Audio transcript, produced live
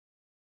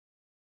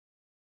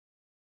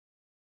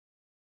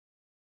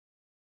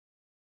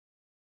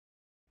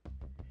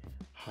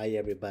Hi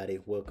everybody,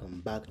 welcome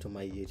back to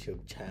my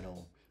YouTube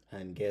channel.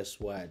 And guess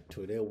what?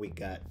 Today we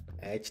got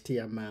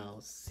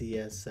HTML,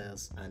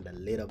 CSS, and a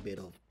little bit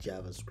of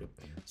JavaScript.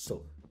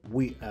 So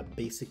we are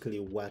basically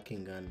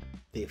working on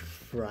the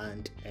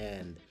front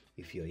end.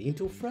 If you're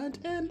into front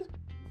end,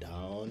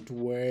 don't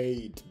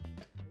wait.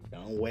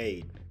 Don't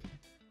wait.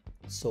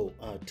 So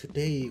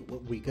today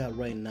what we got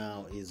right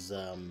now is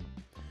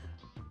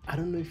I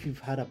don't know if you've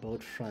heard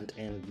about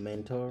front-end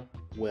mentor.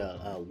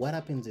 Well, what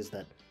happens is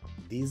that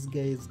these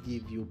guys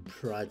give you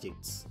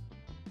projects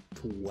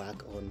to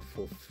work on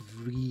for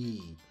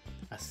free,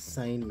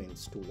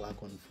 assignments to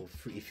work on for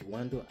free. If you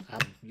want to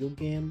up your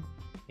game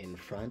in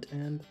front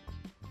end,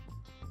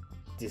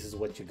 this is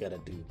what you gotta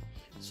do.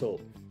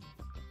 So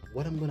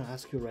what I'm gonna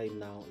ask you right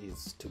now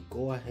is to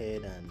go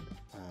ahead and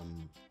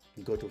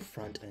go to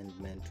front-end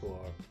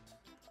mentor,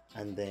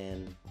 and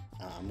then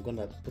I'm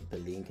gonna put the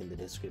link in the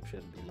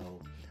description below,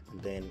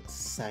 and then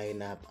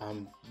sign up.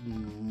 I'm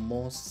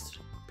most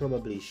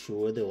probably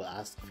sure they will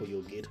ask for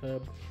your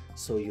GitHub,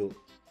 so you're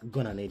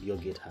gonna need your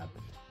GitHub,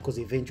 because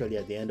eventually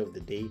at the end of the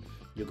day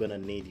you're gonna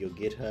need your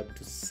GitHub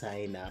to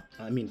sign up,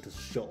 to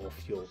show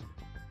off your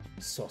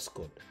source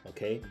code.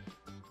 Okay,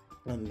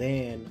 and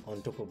then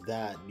on top of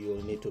that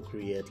you'll need to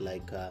create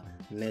like a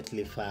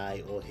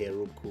Netlify or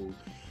Heroku,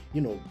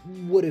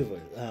 whatever,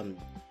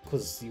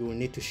 because you will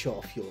need to show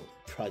off your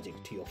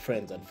project to your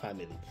friends and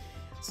family.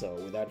 So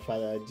without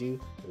further ado,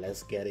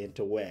 let's get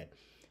into it.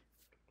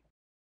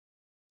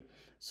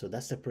 So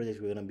that's the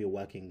project we're going to be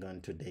working on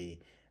today,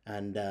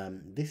 and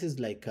this is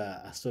like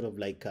a sort of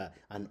like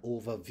an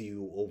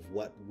overview of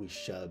what we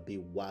shall be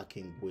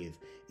working with.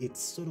 It's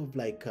sort of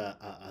like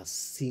a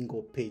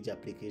single page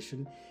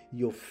application.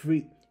 You're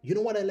free. You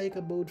know what I like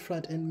about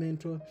Front End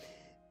Mentor?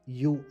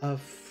 You are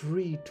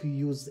free to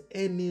use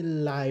any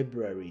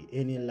library,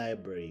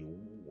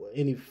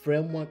 any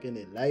framework,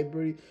 any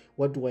library.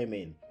 What do I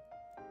mean?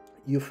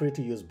 You're free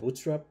to use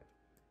Bootstrap,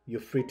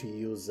 you're free to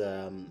use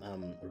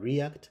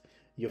React,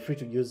 you're free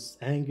to use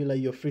Angular,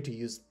 you're free to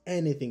use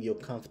anything you're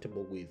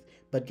comfortable with.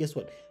 But guess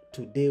what?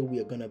 Today we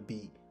are gonna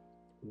be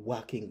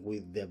working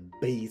with the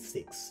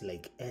basics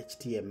like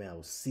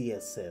HTML,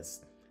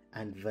 CSS,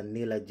 and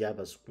vanilla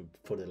JavaScript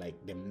for the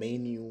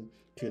menu,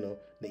 the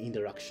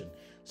interaction.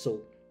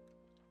 So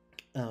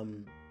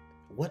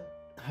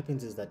what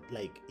happens is that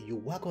you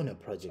work on a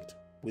project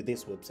with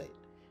this website,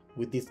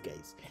 with these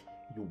guys.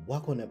 You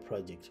work on a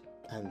project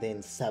and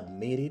then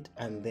submit it,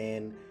 and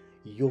then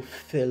your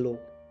fellow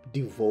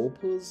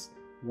developers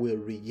will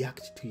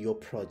react to your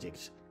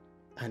project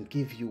and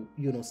give you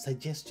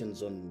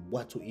suggestions on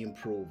what to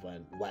improve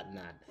and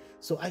whatnot.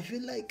 So I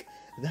feel like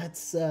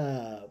that's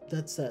a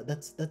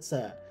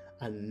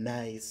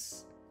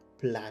nice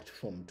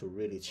platform to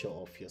really show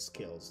off your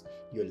skills.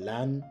 You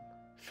learn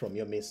from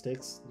your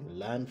mistakes, you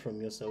learn from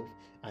yourself,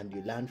 and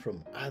you learn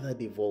from other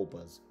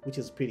developers, which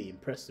is pretty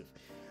impressive.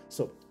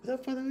 So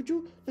without further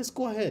ado, let's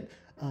go ahead.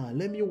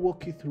 Let me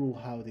walk you through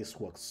how this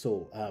works.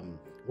 So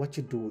what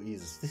you do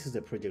is, this is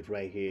the project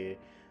right here.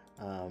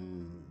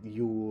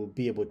 You'll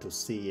be able to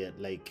see it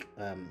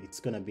it's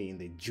gonna be in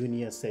the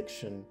junior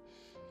section,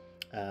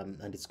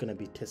 and it's gonna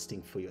be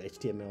testing for your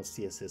HTML,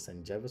 CSS,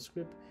 and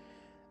JavaScript.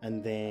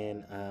 And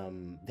then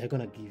they're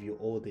gonna give you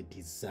all the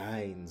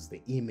designs,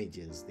 the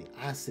images, the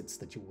assets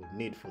that you will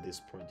need for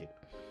this project.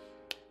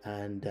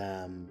 And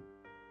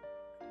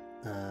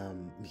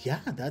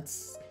yeah,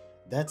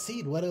 that's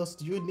it. What else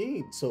do you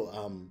need?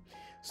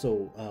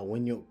 So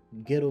when you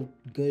get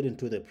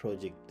into the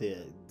project,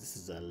 this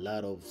is a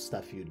lot of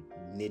stuff you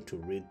need to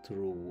read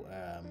through.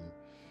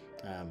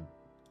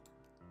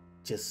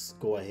 Just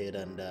go ahead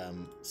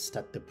and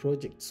start the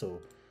project.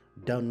 So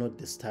download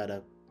the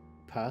starter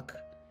pack,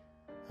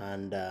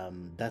 and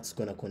that's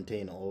gonna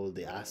contain all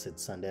the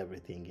assets and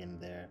everything in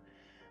there.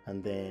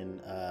 And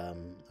then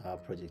our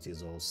project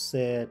is all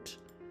set.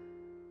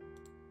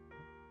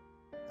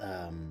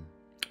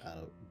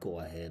 I'll go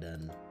ahead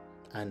and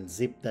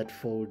unzip that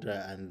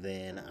folder, and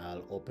then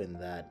I'll open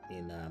that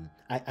in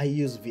I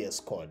use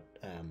VS Code,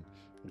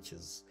 which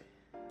is,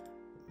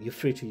 you're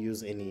free to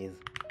use any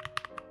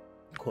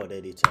code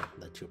editor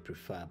that you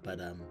prefer, but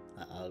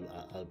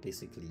I'll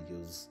basically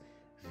use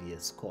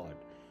VS Code.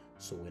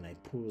 So when I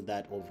pull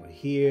that over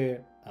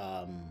here,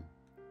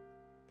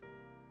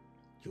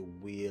 you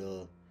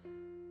will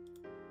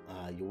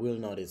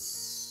notice.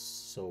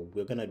 So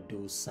we're gonna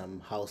do some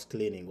house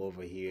cleaning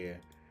over here.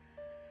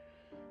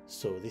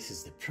 So this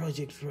is the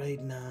project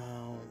right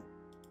now,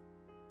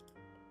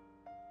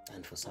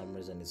 and for some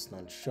reason it's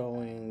not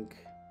showing,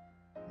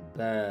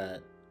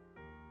 but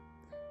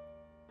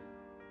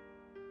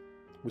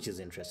which is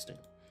interesting.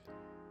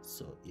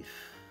 So if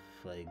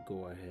I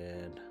go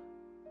ahead,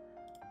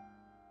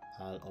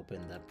 I'll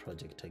open that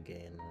project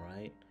again,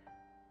 right?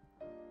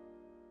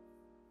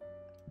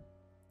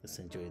 Let's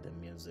enjoy the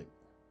music.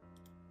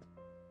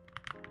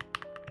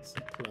 It's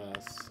a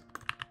class.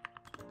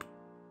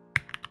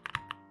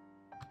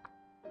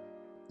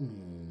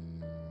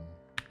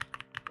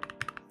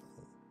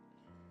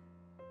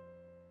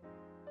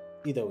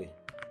 Either way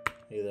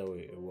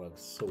it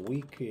works. So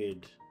we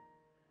could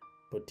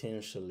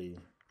potentially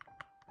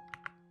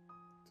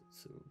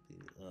to be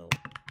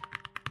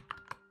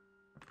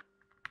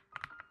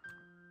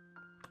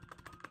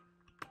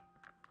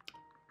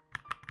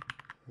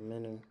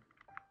menu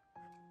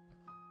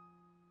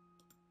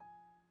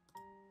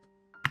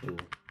to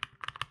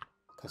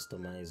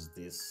customize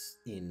this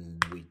in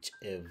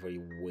whichever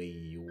way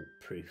you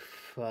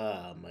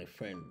prefer, my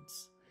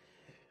friends.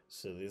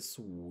 So this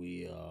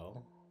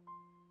will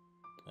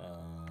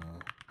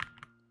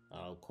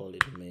I'll call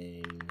it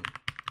main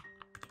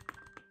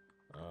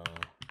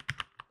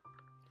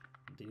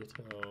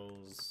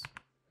details.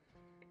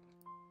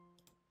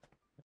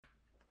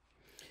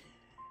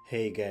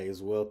 Hey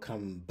guys,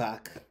 welcome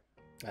back.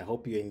 I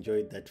hope you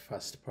enjoyed that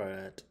first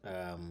part.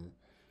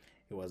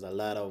 It was a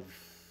lot of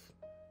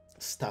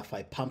stuff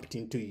I pumped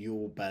into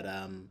you, but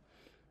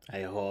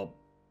I hope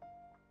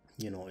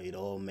it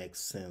all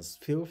makes sense.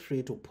 Feel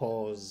free to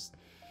pause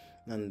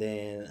and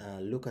then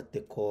look at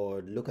the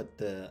code, look at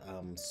the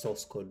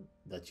source code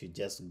that you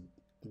just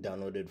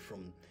downloaded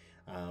from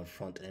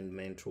FrontEnd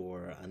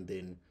Mentor, and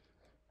then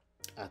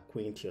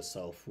acquaint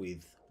yourself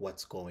with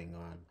what's going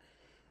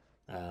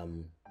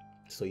on.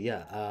 So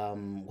yeah,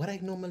 what I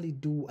normally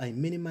do, I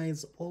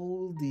minimize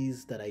all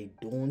these that I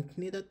don't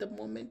need at the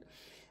moment.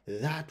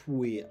 That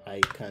way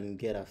I can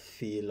get a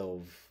feel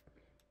of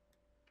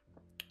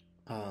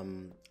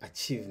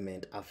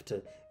achievement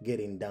after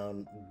getting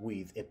down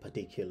with a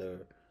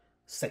particular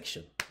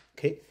section.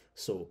 Okay,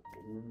 so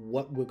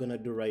what we're gonna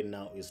do right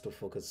now is to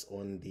focus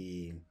on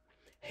the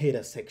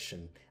header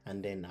section,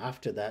 and then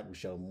after that we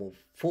shall move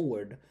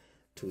forward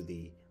to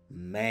the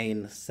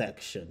main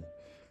section.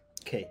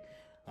 Okay,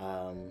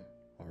 all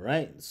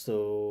right,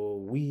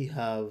 so we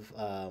have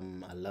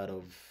a lot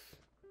of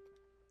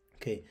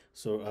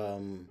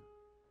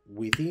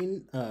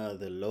within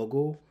the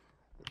logo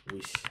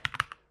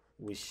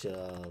we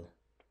shall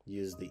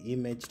use the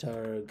image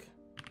tag,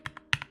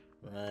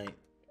 right?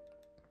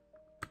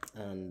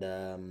 And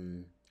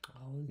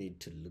I'll need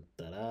to look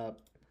that up.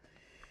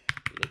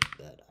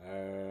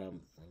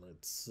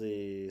 Let's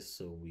see.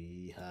 So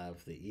we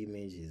have the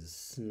image is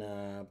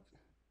snap,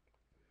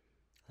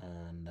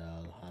 and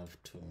I'll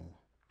have to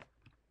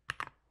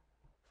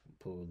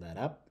pull that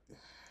up.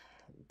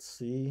 Let's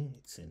see,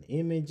 it's in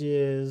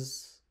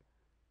images.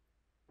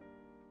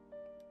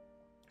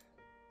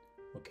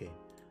 Okay,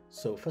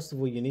 so first of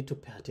all, you need to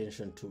pay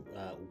attention to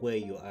where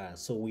you are.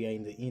 So we are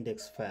in the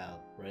index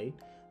file, right?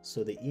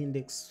 So the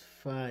index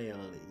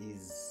file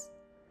is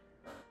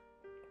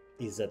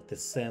at the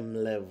same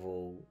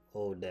level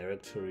or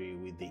directory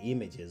with the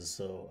images.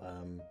 So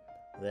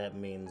that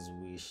means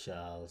we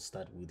shall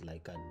start with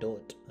like a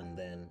dot and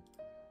then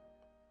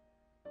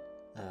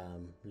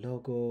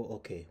logo.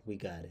 Okay, we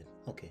got it.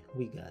 Okay,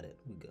 we got it.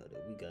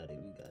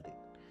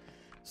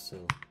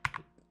 So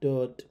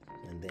dot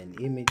and then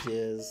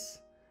images,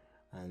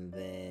 and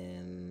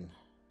then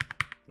I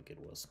think it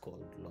was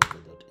called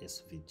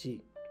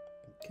logo.svg.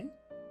 Okay,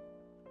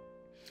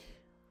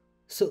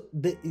 so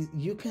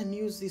you can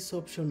use this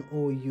option,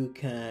 or you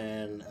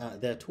can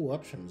there are two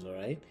options. All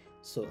right,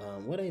 so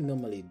what I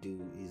normally do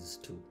is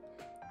to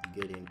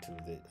get into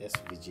the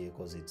SVG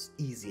because it's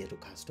easier to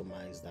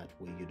customize that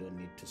way. You don't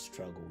need to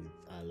struggle with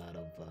a lot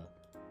of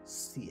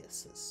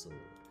CSS. So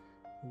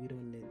we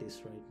don't need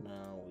this right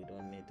now.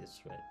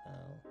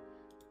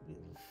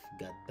 We've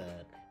got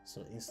that.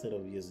 So instead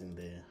of using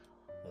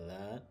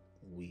that,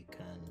 we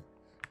can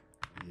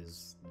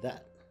use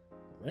that,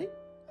 right?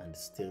 And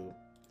still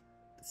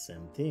the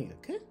same thing.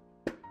 Okay,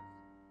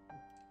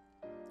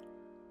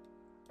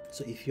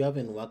 so if you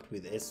haven't worked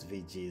with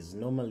SVGs,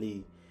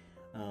 normally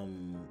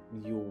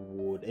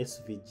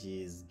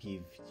SVGs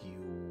give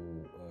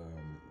you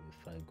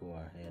if I go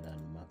ahead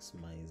and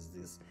maximize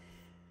this,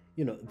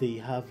 they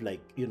have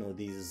like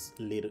these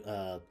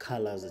little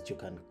colors that you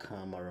can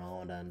come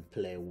around and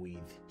play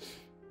with,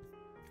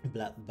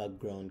 black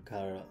background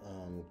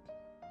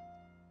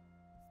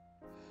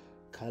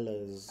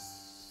colors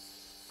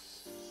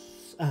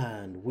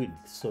and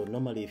width. So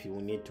normally if you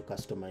need to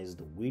customize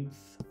the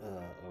width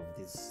of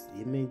this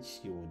image,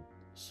 you would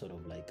sort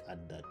of like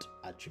add that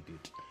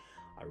attribute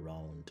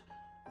around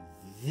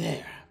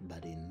there,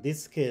 but in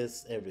this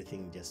case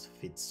everything just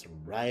fits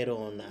right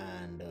on.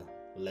 And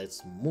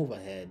let's move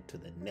ahead to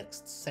the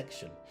next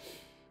section.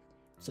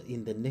 So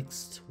in the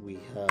next we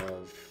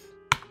have,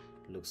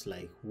 looks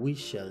like we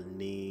shall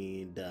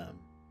need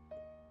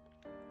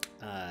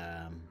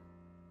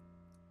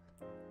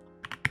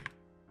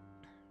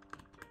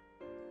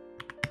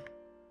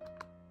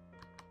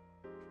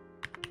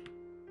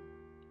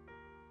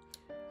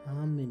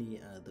how many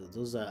are those?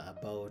 Those are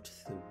about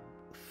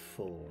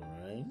 4,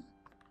 right?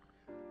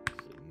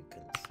 So you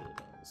can say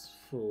that's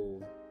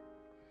 4,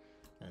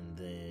 and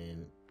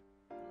then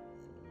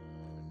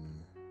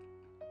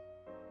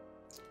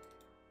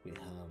we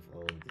have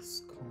all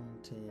this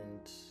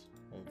content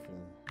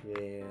from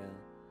here.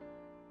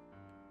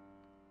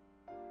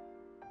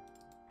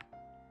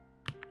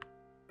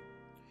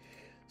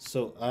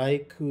 So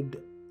I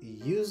could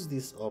use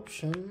this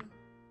option,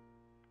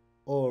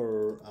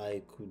 or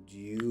I could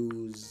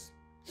use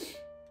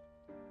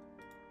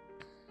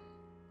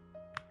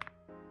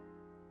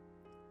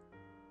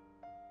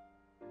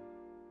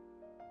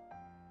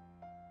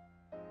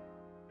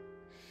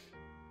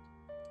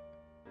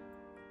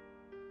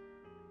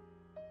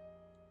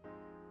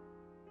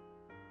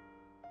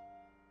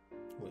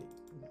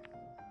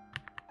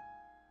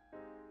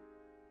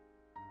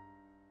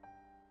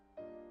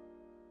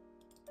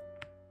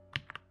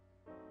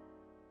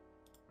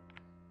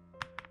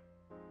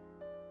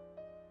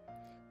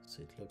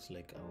So it looks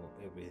like our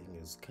everything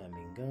is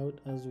coming out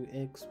as we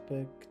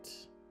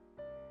expect.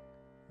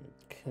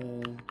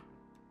 Okay,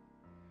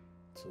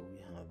 so we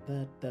have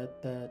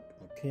that.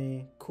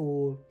 Okay,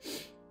 cool.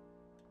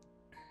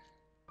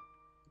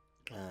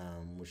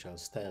 We shall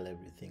style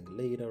everything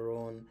later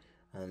on,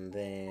 and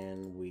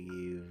then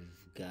we've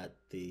got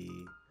the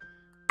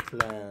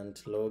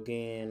client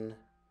login,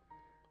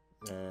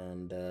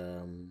 and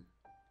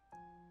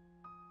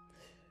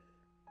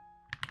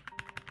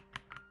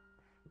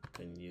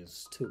can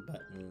use two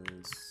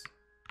buttons,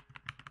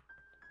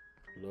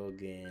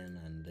 login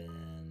and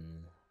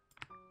then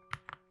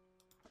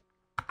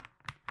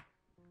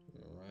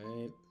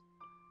right,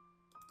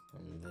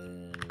 and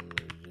then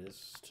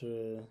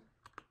register.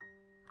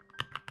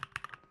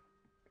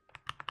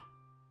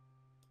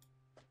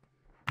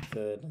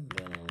 Third, and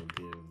then I'll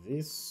give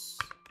this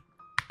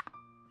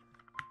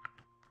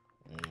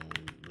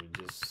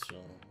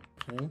register.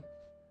 Okay.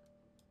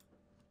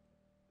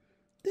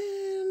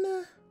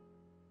 Then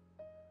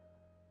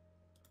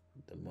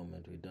at the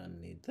moment we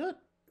don't need that.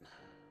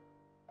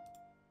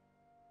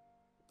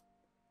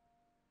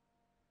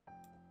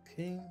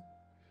 Okay,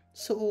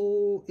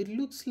 so it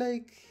looks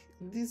like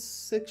this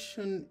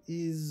section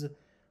is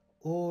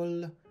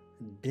all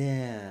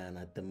done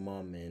at the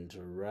moment,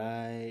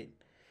 right?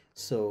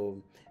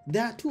 So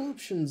there are two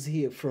options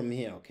here from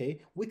here.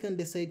 Okay, we can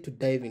decide to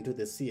dive into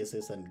the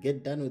CSS and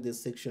get done with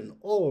this section,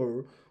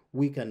 or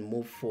we can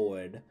move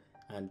forward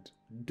and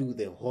do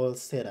the whole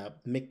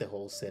setup, make the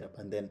whole setup,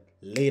 and then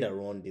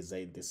later on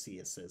design the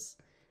CSS.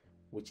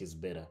 Which is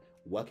better,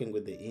 working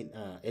with the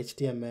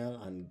HTML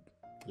and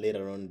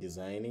later on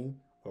designing?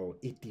 Or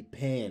it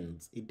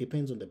depends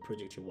on the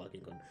project you're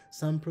working on.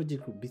 Some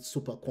project will be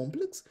super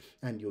complex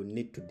and you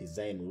need to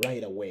design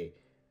right away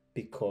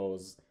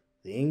because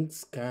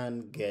things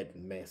can get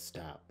messed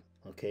up.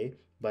 Okay,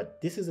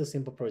 but this is a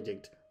simple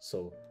project,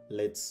 so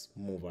let's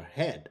move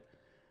ahead.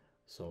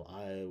 So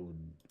I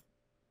would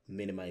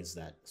minimize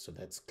that so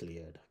that's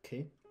cleared.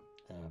 Okay,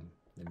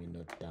 let me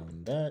note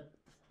down that.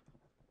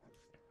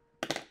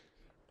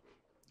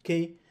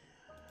 Okay,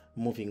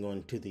 moving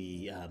on to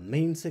the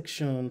main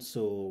section.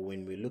 So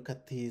when we look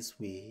at this,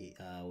 we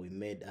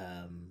made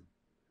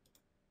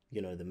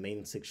you know, the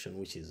main section,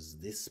 which is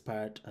this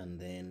part, and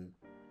then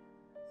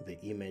the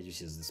image,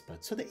 which is this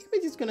part. So the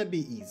image is gonna be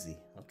easy.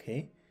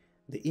 Okay,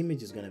 the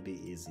image is gonna be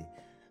easy,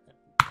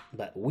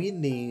 but we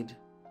need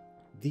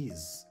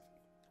these.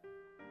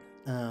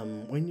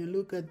 When you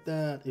look at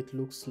that, it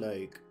looks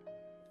like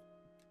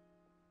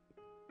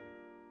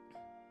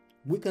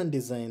we can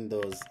design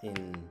those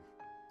in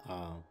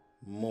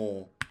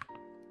more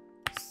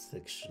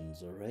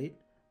sections. All right,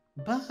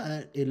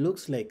 but it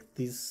looks like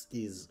this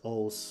is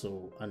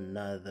also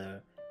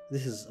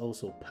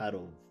part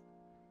of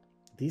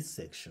this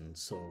section.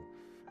 So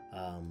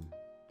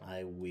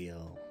I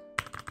will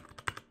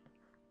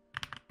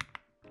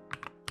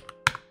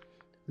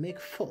make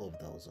 4 of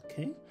those.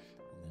 Okay, and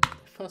then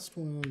the first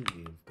one,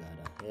 we've got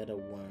a header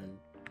one.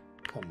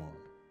 Come on,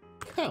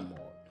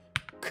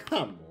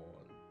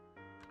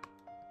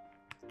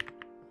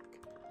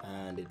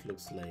 and it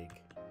looks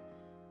like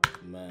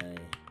my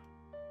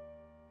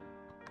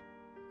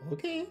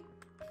okay,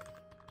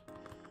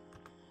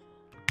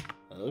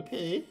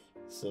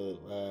 so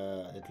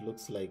it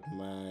looks like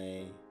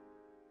my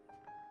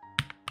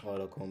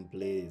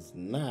autocomplete is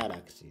not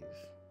active,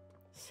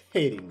 it's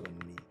hating on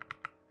me.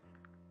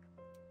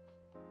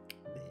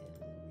 Then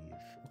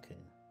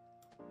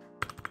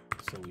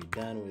so we're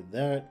done with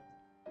that.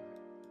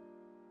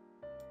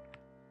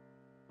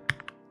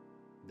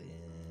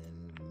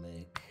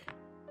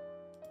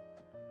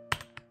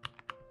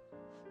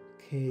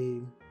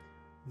 Okay,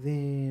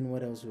 then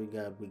what else we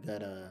got? We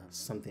got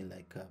something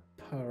like a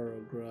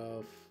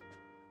paragraph.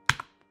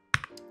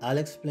 I'll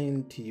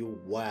explain to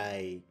you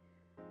why,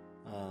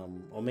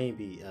 or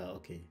maybe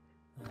okay.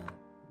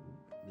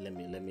 Let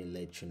me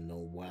let you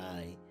know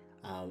why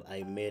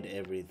I made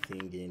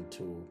everything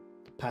into.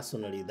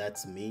 Personally,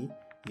 that's me.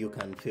 You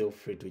can feel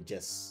free to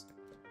just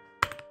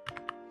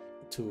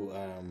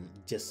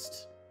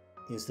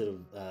instead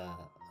of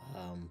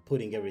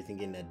putting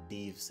everything in a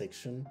div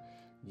section,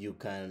 you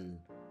can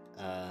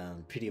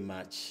pretty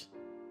much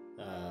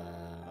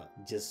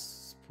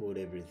just put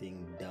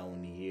everything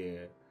down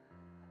here,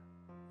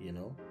 you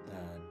know,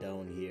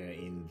 down here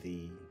in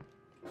the,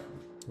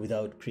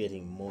 without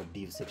creating more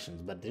div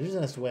sections. But the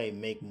reason as why I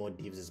make more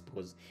divs is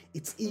because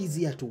it's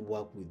easier to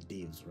work with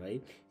divs,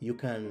 right? You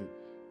can,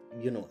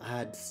 you know,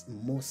 add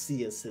more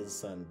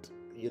CSS and,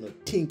 you know,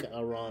 tinker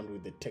around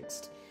with the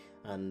text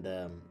and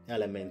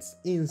elements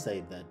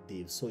inside that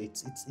div. So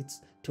it's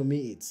to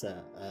me, it's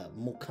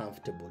more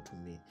comfortable to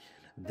me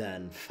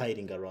than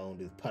fighting around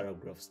with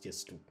paragraphs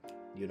just to,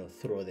 you know,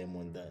 throw them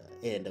on the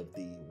end of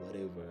the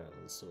whatever,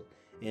 also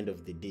end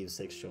of the div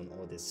section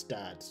or the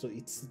start. So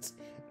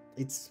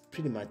it's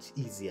pretty much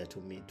easier to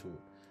me to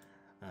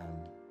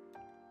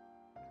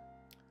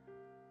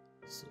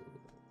so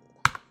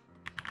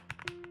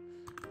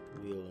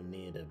we'll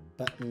need a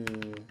button,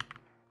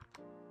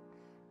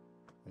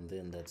 and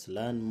then that's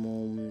learn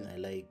more. I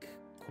like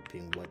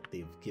copying what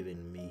they've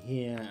given me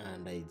here,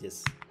 and I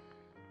just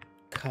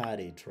cut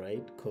it,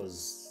 right?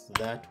 Because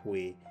that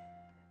way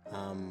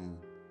I'm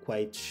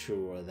quite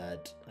sure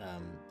that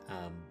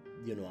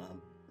you know,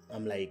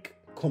 I'm like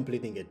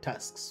completing a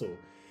task. So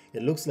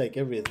it looks like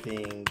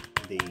everything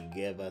they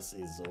gave us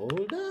is all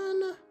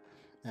done,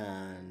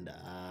 and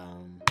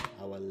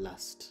our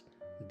last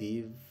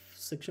div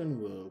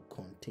section will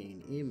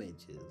contain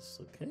images.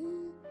 Okay,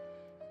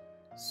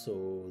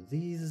 so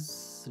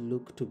these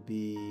look to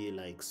be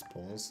like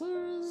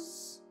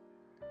sponsors,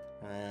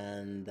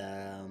 and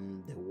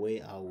the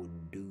way I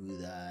would do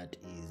that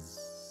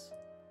is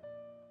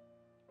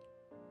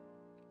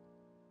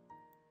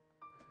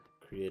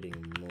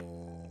creating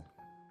more.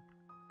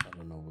 I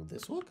don't know, will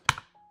this work?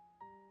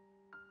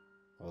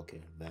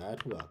 Okay,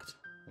 that worked.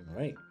 All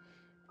right.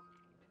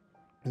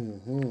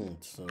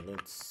 So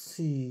let's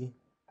see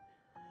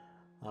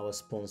our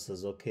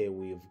sponsors. Okay,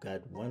 we've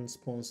got one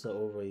sponsor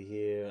over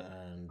here,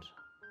 and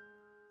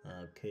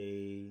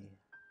okay,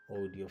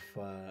 audio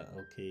file,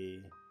 okay,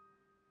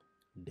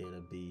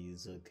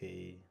 database,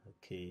 okay.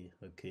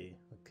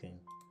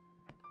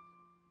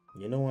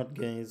 You know what,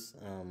 guys?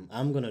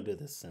 I'm gonna do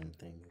the same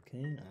thing.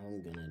 Okay,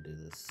 I'm gonna do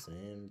the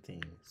same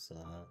thing. So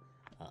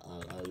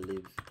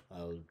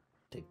I'll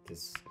take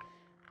this.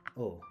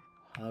 Oh,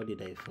 how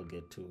did I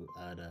forget to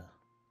add a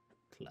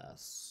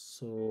class?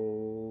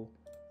 So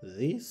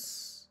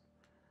this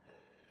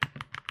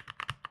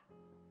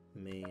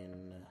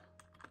main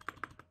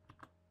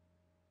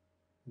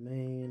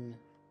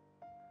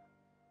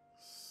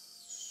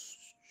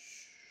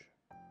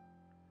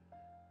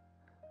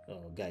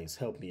oh, guys,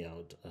 help me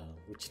out.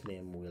 Which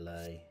name will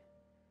I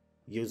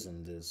use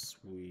in this?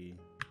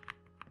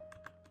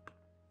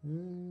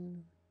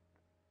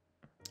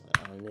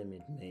 I'll name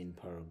it main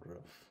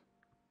paragraph,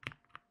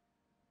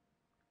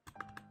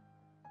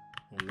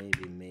 or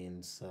maybe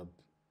main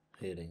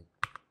subheading.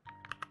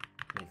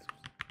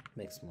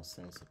 Makes more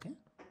sense. Okay,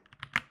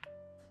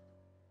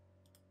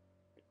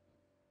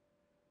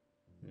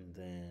 and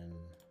then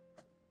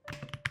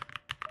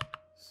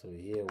so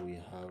here we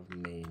have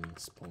main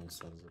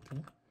sponsors.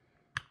 Okay,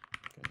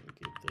 can we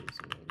give those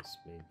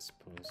main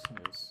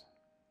sponsors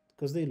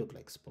because they look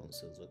like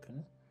sponsors.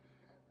 Okay,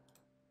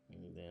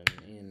 and then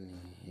in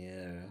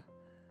here,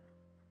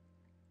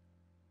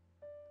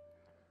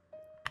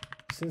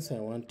 since I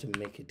want to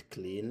make it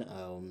clean,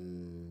 I'll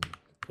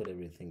put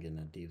everything in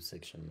a div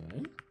section,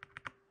 right?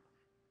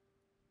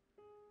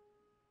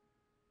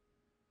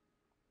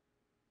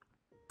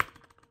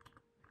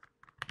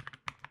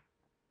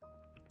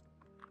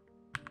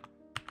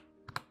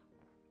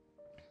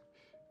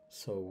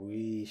 So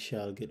we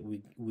shall get,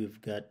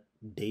 we've got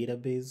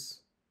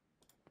database,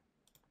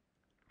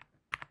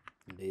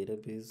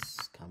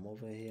 come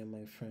over here,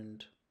 my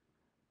friend.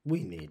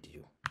 We need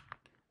you.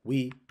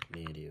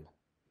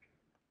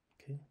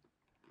 Okay,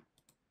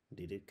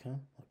 did it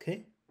come?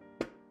 Okay,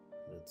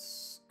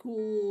 that's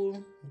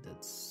cool,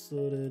 that's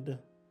sorted.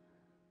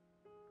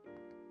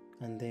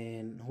 And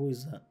then who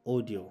is that?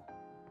 Audio.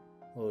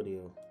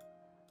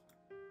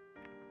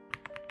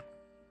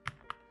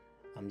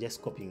 I'm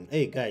just copying.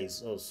 Hey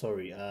guys, oh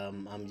sorry,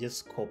 I'm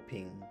just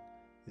copying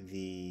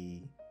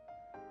the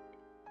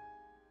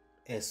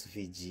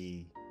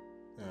SVG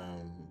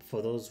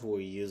for those who are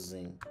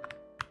using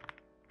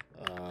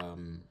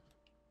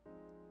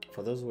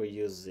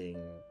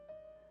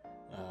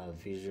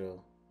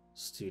Visual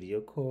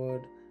Studio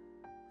Code.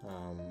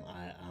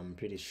 I'm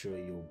pretty sure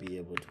you'll be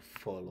able to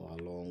follow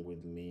along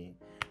with me,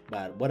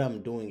 but what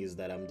I'm doing is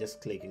that I'm just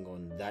clicking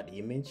on that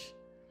image.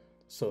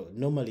 So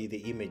normally the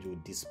image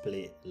would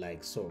display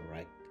like so,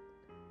 right?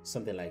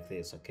 Something like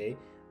this, okay?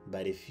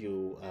 But if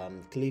you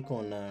click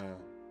on an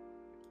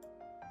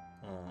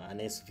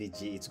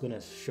SVG, it's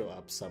gonna show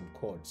up some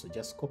code. So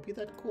just copy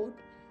that code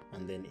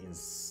and then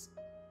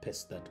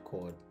paste that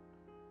code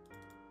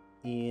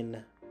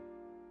in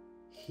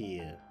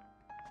here.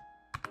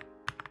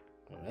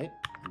 All right,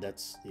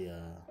 that's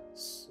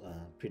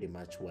pretty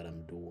much what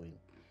I'm doing.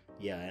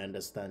 Yeah, I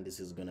understand this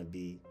is gonna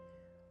be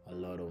a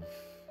lot of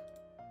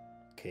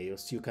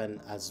chaos. You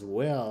can as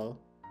well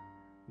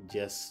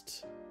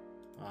just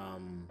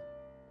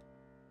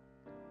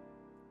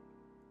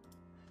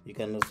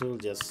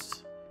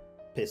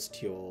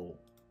paste your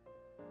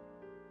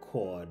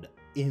code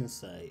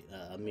inside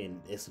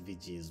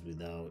SVGs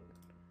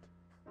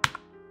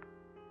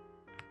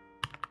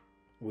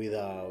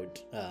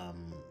without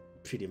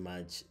pretty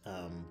much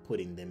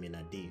putting them in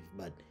a div.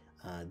 But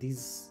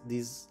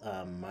these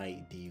are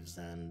my divs,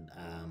 and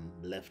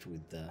left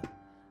with the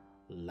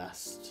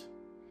last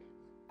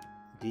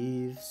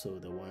div. So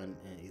the one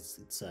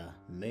it's a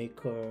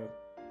maker.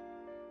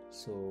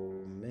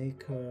 So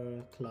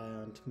maker,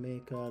 client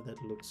maker, that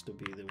looks to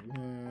be the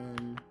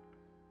one.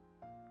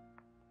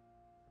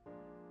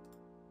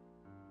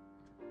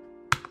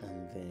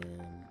 And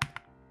then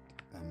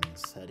I'm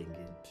inserting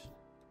it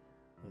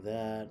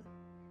that.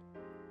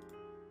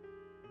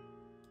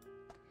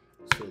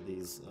 So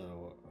these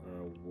are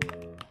our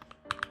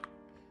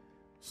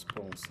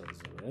sponsors,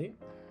 right?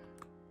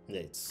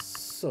 Yeah, it's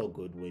so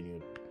good when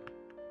you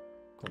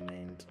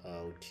comment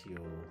out your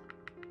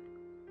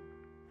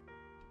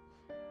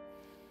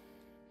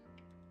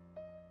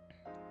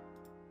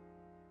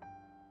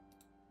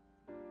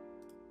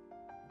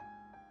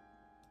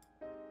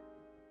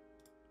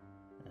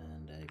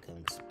and I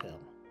can't spell,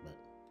 but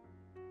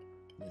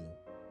you know,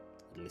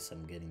 at least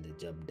I'm getting the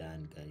job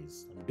done,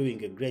 guys. I'm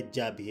doing a great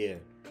job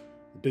here,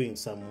 doing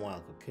some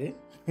work. Okay.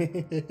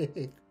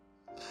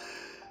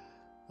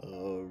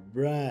 All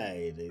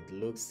right, it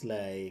looks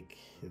like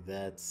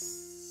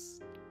that's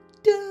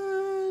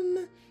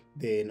done.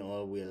 Then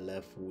all we're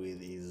left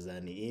with is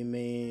an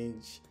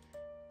image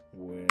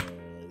where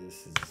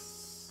this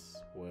is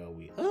where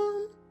we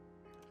are.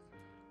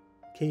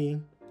 Okay,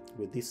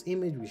 with this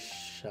image we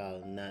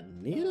shall not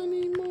need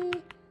any more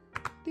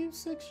div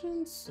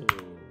sections, so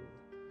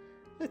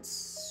let's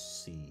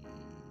see.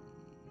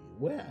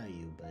 Where are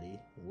you, buddy?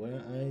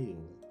 Where are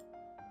you?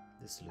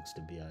 This looks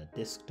to be our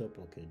desktop.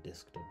 Okay,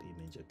 desktop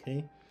image.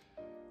 Okay,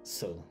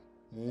 so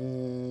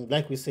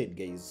like we said,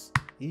 guys,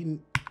 in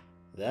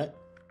that,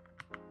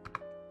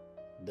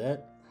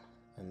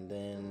 and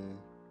then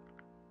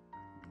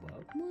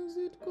what was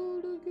it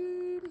called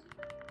again?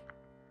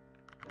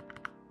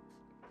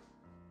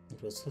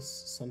 It was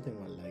just something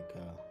like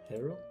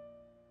hero.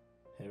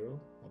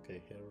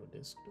 Okay, hero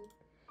desktop.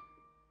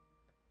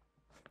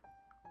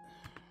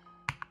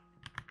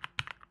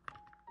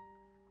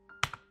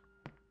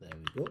 There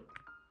we go.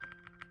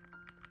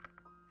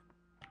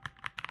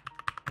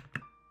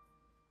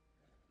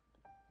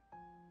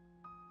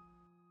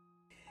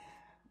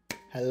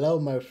 Hello,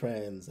 my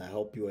friends. I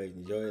hope you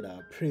enjoyed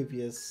our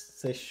previous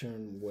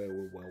session where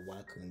we were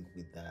working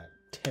with the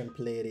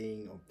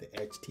templating of the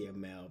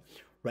HTML.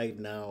 Right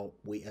now,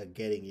 we are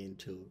getting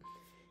into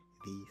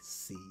the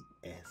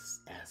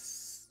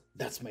CSS.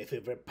 That's my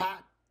favorite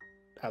part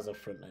as a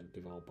front-end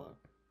developer.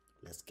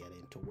 Let's get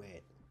into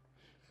it.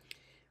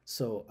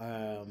 So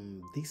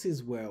this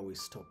is where we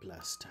stopped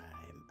last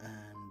time,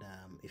 and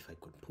if I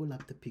could pull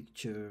up the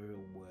picture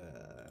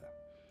where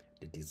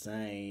the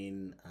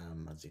design,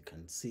 as you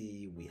can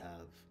see, we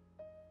have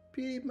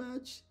pretty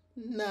much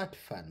not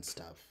fun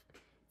stuff.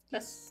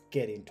 Let's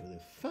get into the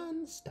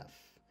fun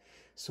stuff.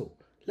 So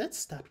let's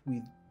start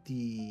with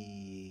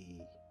the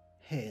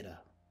header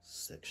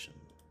section.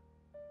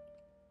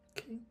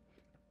 Okay,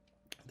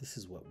 this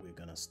is what we're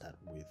gonna start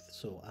with.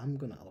 So I'm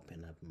gonna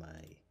open up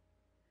my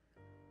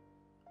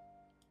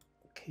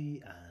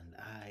and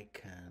I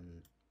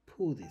can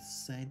pull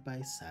this side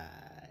by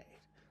side,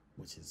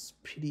 which is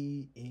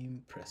pretty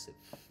impressive.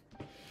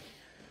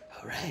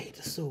 All right,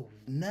 so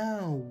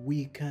now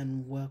we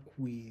can work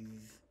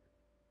with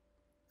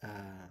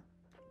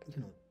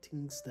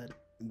things that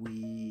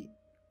we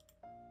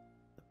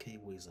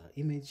where's our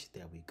image?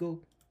 There we go.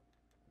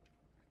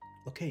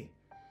 Okay,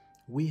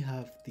 we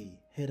have the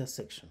header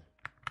section.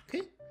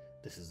 Okay,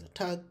 this is a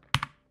tag.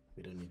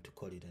 We don't need to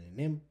call it any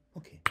name.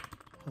 Okay,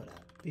 hold up.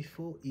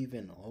 Before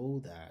even all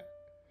that,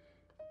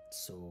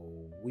 so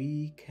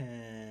we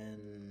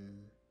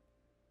can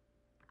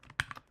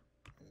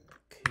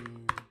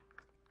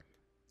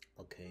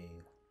okay,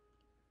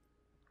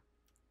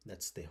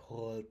 that's the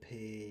whole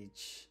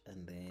page,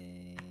 and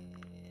then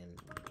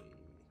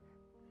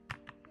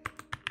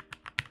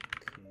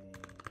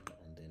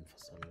and then for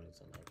some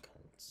reason I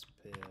can't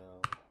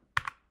spell.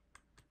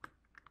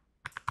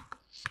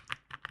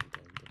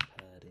 Then the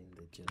padding,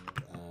 the general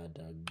add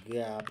a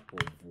gap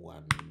of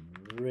one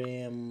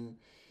rem,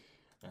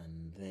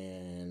 and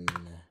then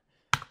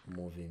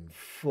moving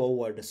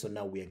forward. So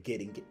now we are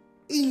getting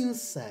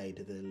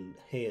inside the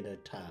header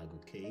tag.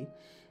 Okay,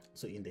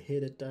 so in the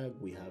header tag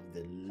we have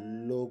the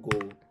logo,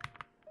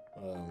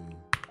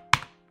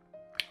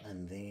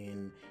 and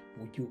then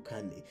you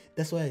can,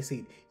 that's why I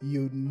said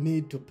you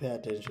need to pay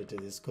attention to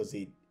this, because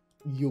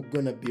you're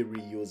gonna be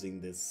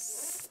reusing the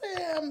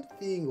same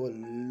thing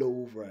all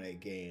over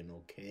again.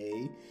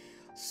 Okay,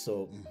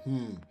 so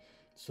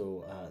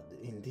so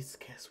in this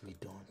case we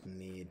don't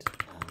need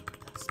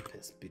a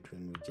space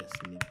between, we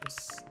just need to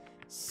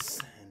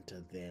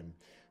center them,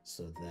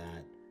 so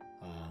that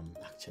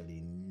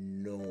actually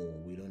no,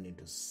 we don't need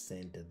to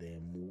center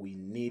them. We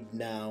need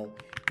now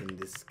in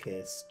this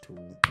case to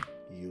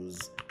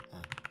use a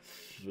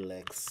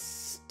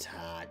flex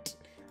start.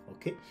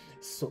 Okay,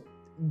 so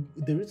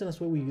the reason that's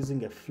why we're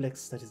using a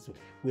flex start is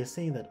we're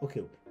saying that,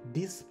 okay,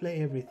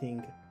 display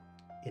everything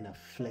in a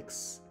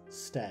flex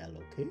style,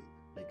 okay,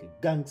 like a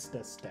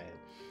gangster style,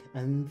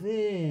 and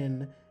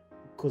then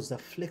because the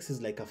flex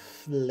is like a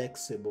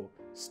flexible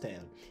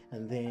style,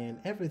 and then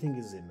everything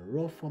is in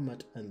raw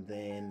format, and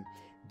then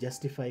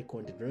justify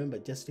content. Remember,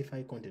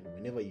 justify content,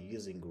 whenever you're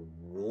using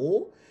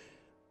raw,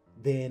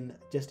 then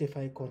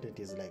justify content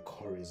is like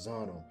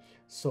horizontal.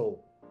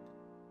 So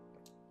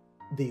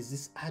there's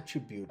this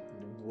attribute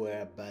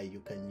whereby you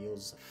can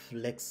use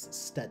flex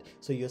start.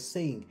 So you're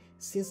saying,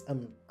 since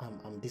I'm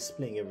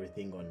displaying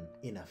everything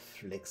in a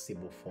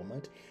flexible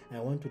format,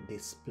 I want to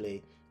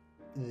display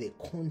the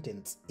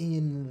contents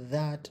in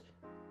that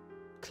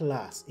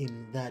class,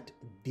 in that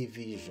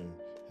division.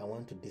 I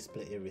want to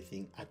display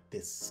everything at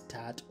the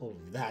start of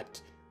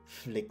that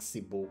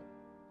flexible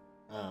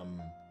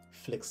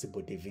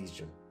flexible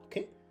division.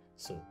 Okay,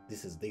 so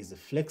there's a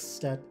flex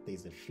start,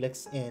 there's a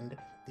flex end,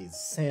 there's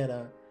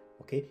center.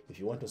 Okay, if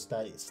you want to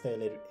style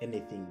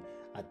anything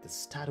at the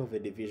start of a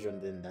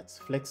division, then that's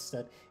flex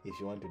start. If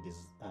you want to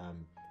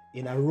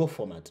in a row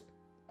format,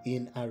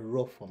 a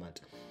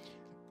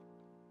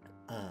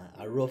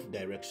rough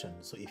direction.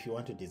 So if you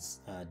want to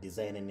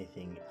design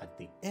anything at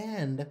the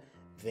end,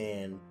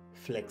 then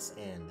flex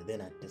end,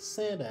 then at the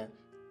center,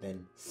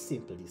 then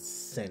simply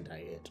center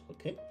it.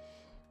 Okay,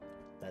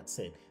 that's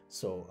it.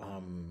 So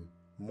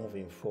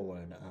moving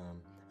forward,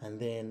 and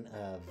then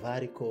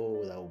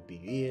vertical, that would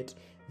be it.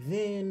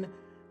 Then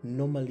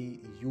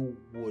normally you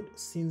would,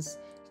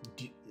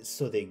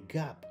 so the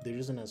gap, the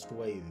reason as to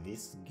why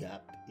this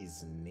gap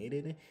is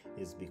needed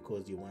is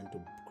because you want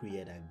to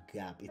create a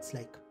gap. It's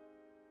like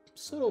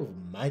sort of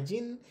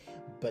margin,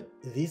 but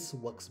this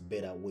works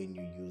better when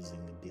you're using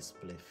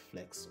display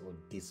flex or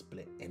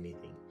display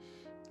anything.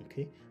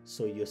 Okay,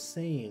 so you're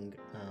saying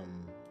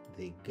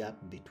the gap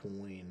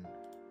between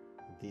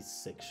this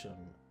section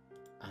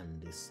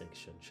and this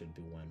section should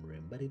be 1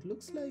 rem, but it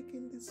looks like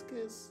in this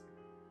case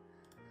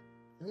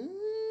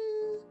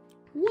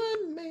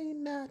 1 may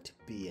not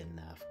be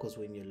enough, because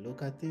when you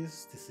look at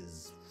this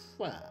is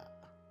far.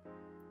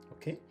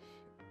 Okay,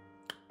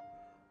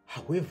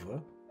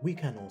 however, we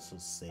can also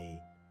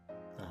say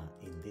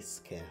in this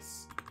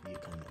case you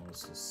can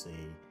also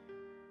say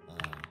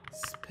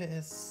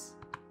space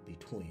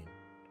between.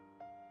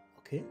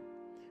 Okay,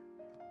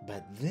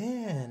 but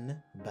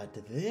then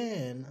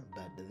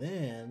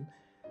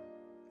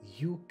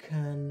you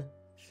can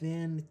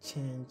then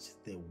change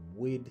the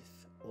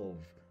width of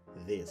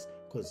this,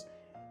 because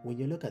when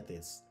you look at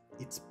this,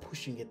 it's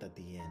pushing it at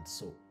the end.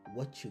 So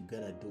what you're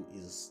gonna do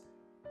is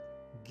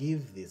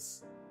give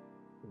this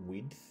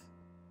width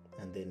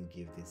and then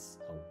give this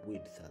a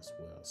width as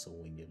well. So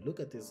when you look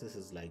at this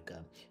is like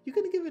you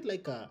can give it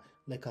like a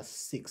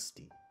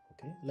 60.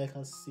 Okay, like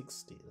a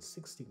 60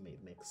 may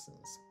make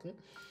sense. Okay,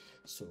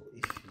 so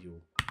if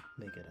you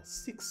make it a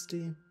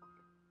 60,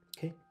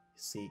 okay, you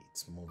see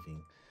it's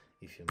moving.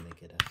 If you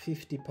make it a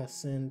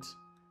 50%,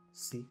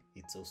 see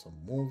it's also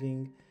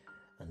moving.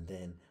 And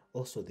then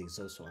also there's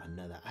also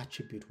another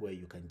attribute where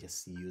you can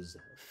just use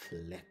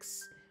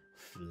flex,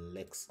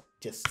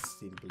 just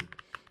simply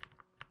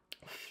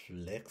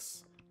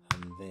flex.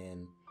 And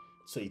then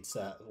so it's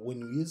when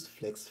you use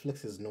flex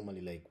is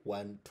normally like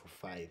 1 to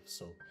 5.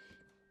 So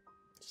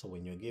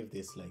when you give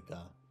this like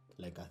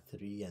a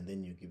 3 and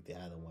then you give the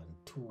other one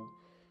 2,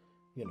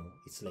 you know,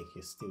 it's like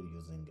you're still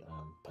using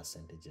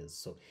percentages.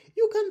 So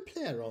you can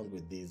play around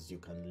with these. You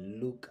can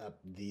look up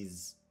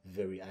these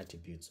very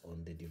attributes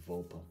on the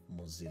developer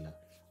Mozilla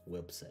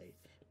website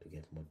to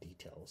get more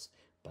details.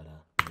 But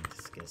in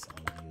this case,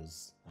 I'll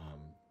use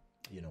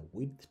you know,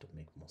 width to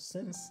make more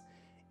sense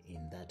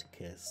in that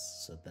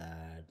case, so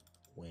that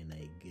when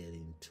I get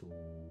into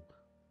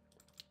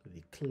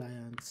the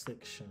client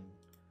section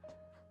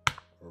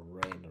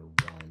right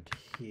around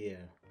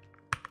here,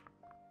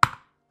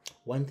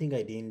 one thing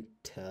I didn't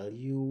tell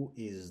you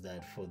is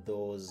that for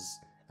those,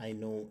 I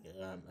know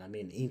I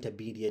mean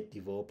intermediate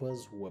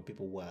developers, who are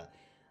people who are,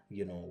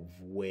 you know,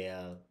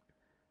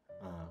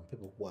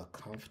 people who are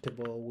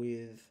comfortable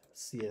with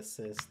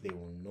CSS, they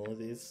will know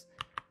this.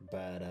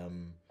 But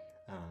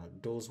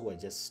those who are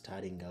just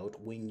starting out,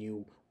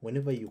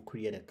 whenever you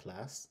create a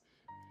class,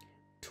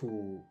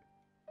 to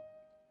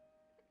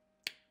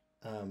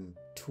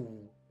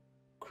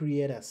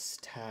create a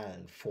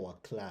style for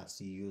a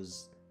class, you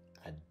use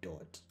a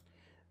dot.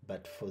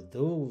 But for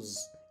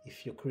those,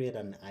 if you create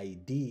an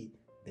ID,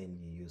 then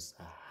you use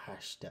a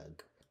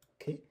hashtag.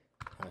 Okay,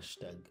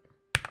 hashtag,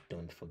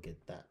 don't forget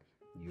that,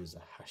 use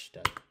a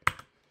hashtag.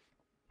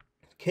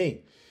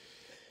 Okay,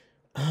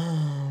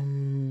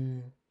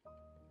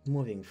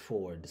 moving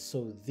forward,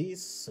 so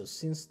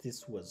since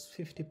this was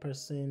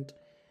 50%,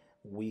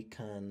 we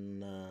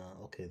can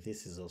okay,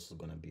 this is also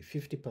going to be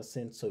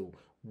 50%. So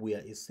we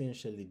are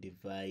essentially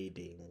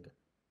dividing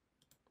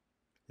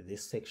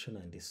this section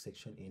and this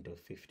section into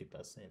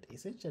 50%.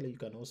 Essentially, you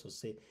can also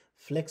say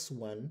flex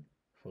 1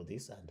 for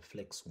this and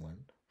flex 1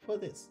 for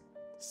this.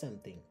 Same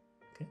thing.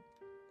 Okay,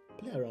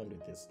 play around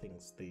with these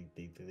things, they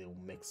will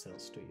make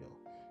sense to you.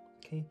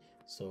 Okay,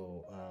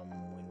 so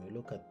when we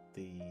look at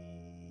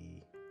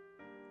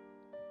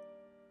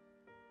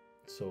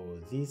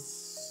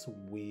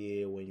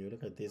when you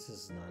look at this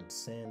is not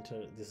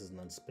center, this is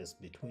not space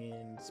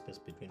between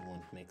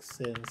won't make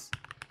sense,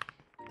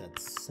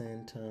 that's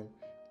center.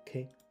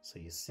 Okay, so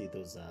you see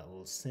those are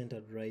all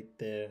centered right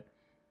there.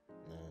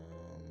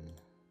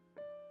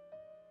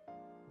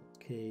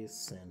 Okay,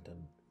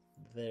 centered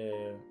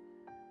there.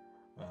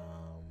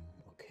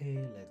 Okay,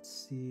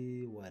 let's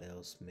see what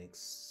else makes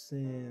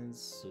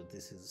sense. So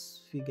this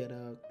is figured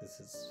out, this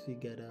is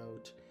figured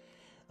out.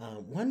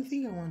 One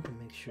thing I want to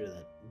make sure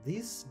that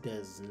this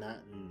does not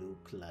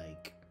look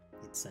like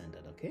it's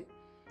centered. Okay,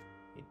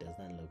 it does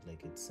not look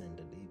like it's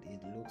centered.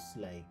 It looks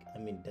like, I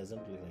mean, it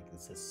doesn't look like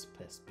it's a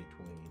space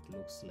between, it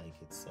looks like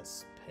it's a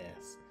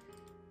space.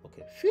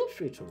 Okay, feel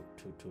free to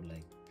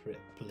like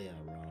play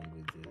around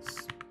with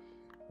this.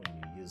 when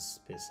you use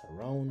space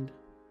around,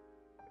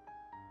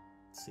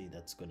 see,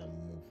 that's gonna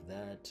move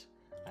that.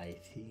 I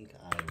think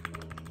I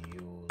will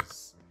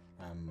use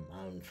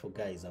and for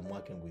guys, I'm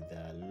working with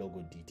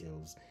logo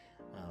details.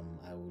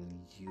 I will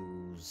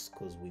use,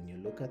 because when you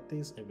look at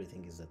this,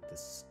 everything is at the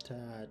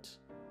start.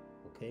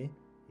 Okay,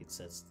 it's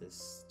at the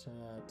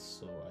start,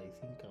 so I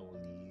think I will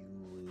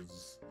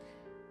use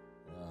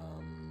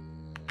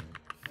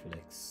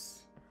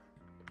flex.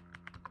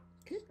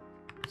 Okay,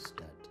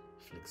 start,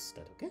 flex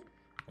start. Okay,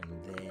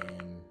 and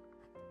then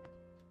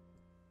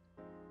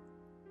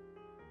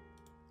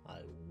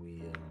I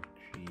will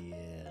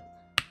create,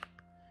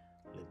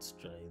 let's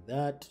try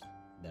that.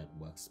 That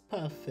works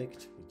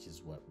perfect, which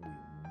is what we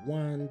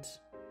want.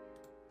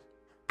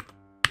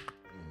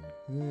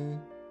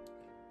 Create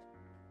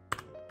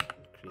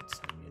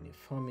some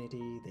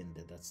uniformity, then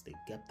that's the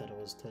gap that I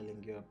was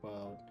telling you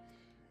about.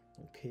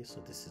 Okay, so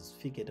this is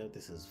figured out,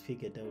 this is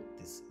figured out,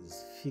 this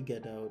is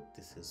figured out,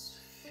 this is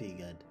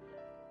figured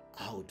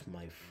out,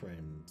 my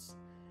friends.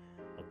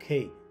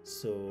 Okay,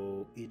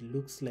 so it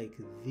looks like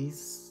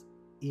this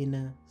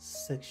inner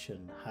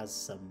section has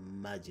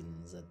some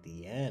margins at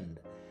the end,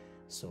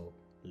 so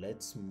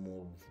let's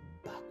move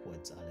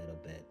backwards a little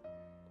bit.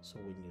 So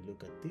when you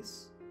look at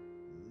this,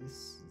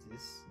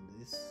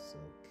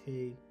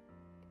 okay,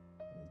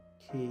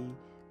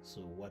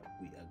 so what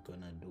we are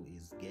gonna do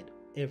is get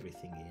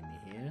everything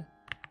in here,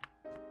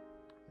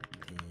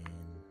 then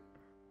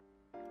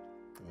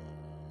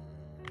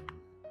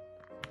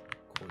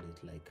call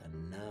it like a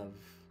nav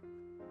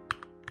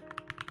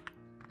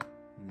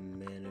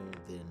menu,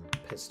 then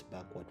paste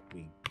back what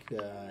we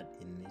got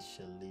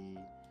initially.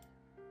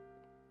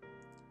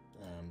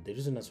 The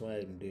reason that's why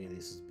I'm doing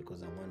this is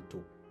because I want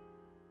to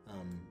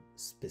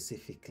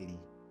specifically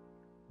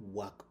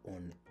work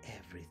on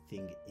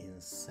everything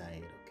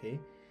inside. Okay,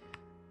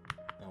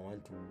 I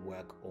want to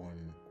work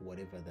on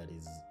whatever that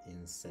is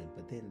inside,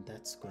 but then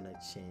that's gonna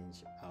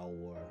change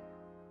our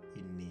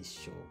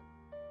initial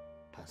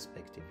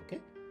perspective.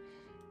 Okay,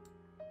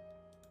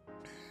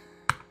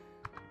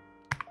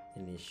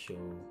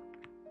 initial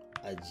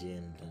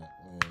agenda.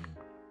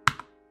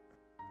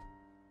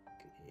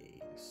 Okay,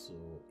 so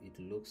it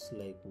looks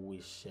like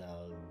we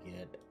shall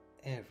get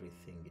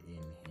everything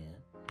in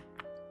here,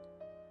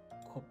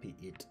 copy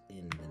it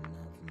in the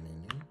nav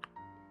menu,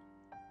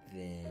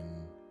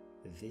 then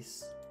this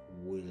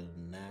will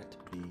not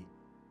be,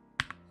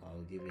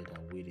 I'll give it a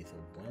width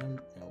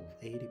of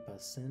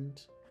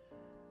 80%,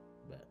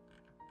 but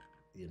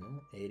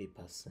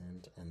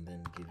 80%, and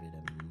then give it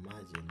a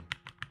margin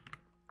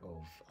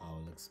of,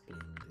 I'll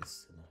explain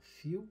this in a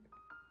few,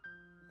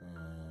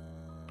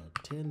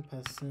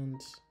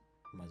 10%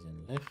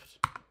 margin left,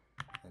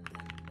 and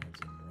then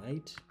margin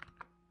right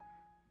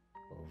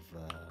of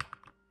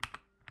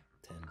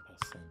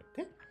 10%.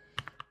 Okay,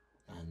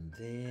 and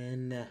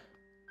then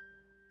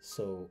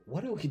so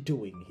what are we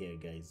doing here,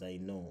 guys? I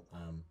know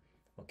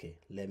okay,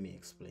 let me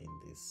explain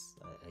this.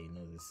 I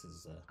know this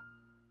is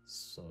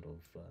sort of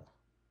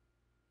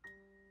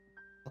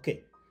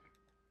okay,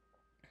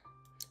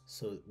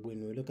 so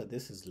when we look at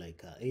this, is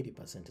like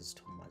 80% is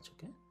too much.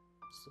 Okay,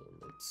 so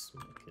let's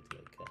make it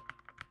like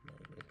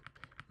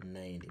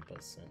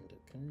 90%.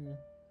 Okay,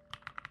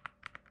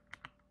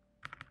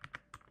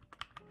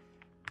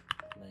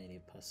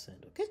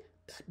 90%. Okay,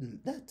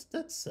 that's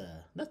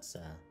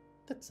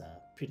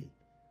pretty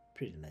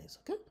nice.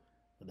 Okay,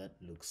 that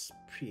looks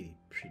pretty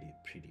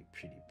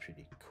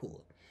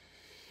cool.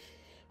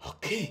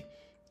 Okay,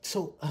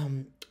 so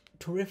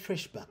to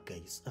refresh back,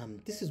 guys,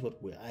 this is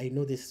what I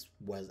know this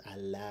was a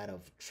lot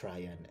of try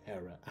and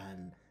error,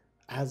 and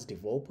as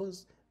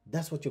developers,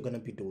 that's what you're gonna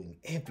be doing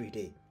every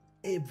day.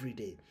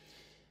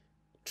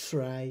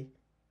 Try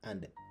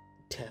and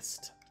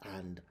test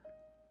and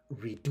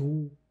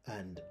redo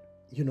and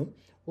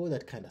all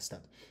that kind of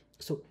stuff.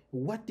 So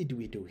what did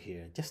we do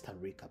here? Just a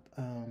recap.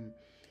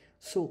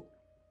 So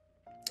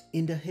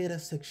in the header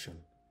section,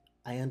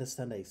 I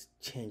understand I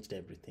changed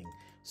everything,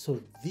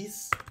 so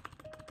this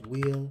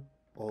will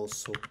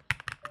also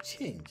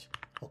change.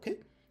 Okay,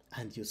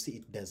 and you see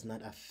it does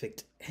not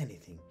affect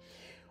anything.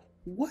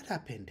 What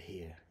happened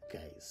here,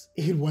 guys?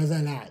 It was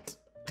a lot.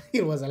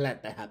 It was a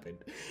lot that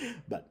happened,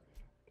 but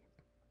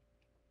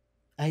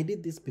I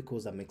did this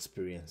because I'm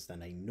experienced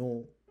and I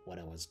know what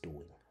I was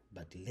doing.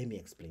 But let me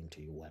explain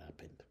to you what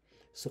happened.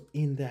 So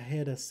in the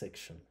header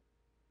section,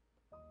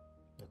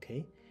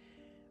 okay,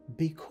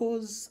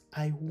 because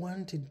I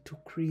wanted to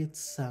create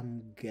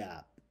some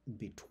gap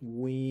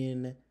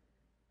between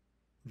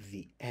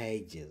the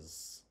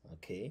edges,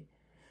 okay,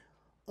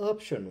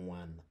 option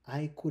 1,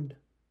 I could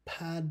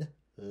pad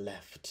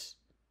left,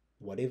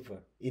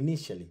 whatever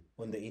initially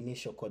on the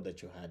initial code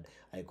that you had,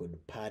 I could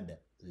pad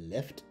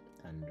left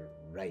and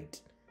right,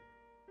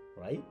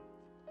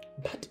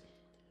 but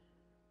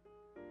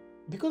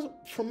because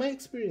from my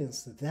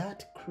experience,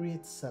 that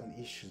creates some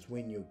issues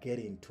when you get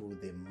into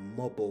the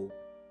mobile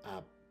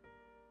app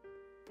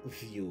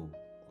view.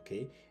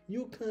 Okay,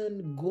 you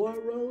can go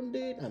around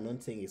it. I'm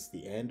not saying it's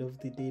the end of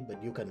the day,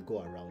 but you can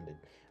go around it,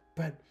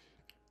 but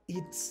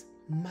it's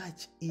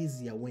much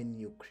easier when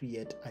you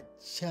create a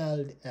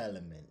child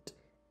element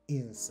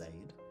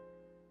inside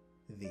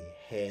the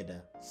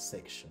header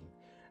section.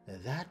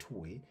 That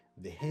way,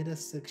 the header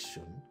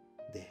section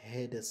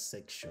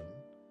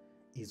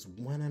is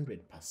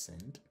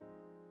 100%.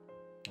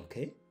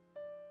 Okay,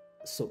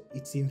 so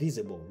it's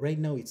invisible right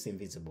now. It's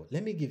invisible.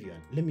 Let me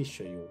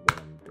show you what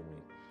I'm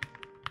doing.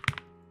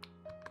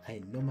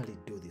 I normally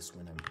do this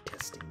when I'm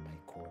testing my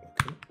code,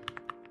 okay,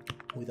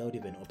 without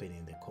even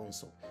opening the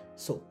console.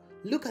 So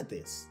look at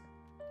this,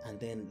 and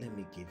then let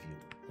me give you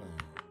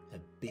a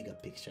bigger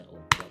picture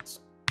of what's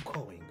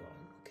going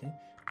on. Okay,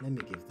 let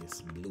me give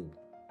this blue.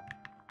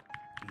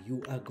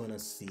 You are gonna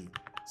see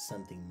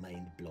something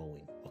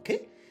mind-blowing.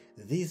 Okay,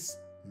 this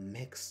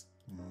makes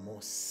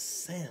more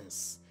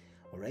sense.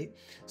 All right,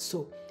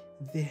 so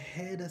the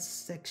header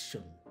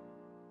section,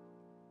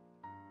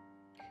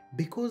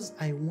 because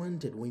I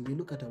wanted, when you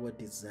look at our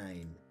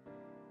design,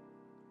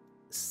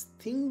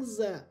 things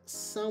are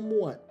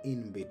somewhat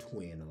in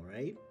between. All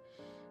right,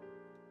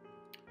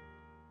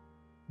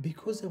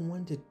 because I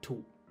wanted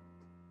to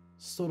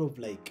sort of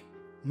like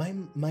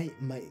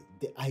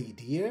the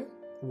idea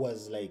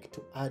was like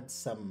to add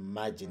some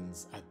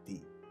margins at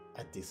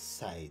the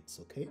sides.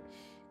 Okay,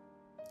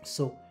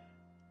 so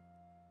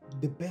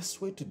the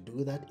best way to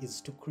do that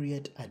is to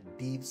create a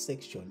div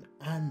section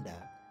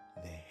under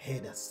the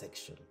header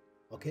section.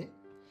 Okay,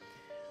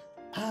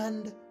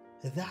 and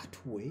that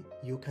way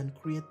you can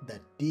create the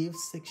div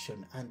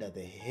section under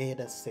the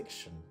header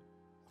section.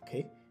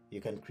 Okay,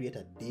 you can create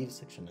a div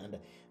section under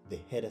the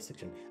header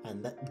section,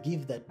 and that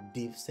give that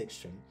div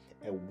section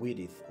a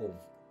width of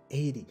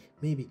 80,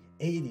 maybe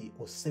 80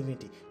 or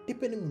 70,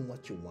 depending on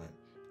what you want.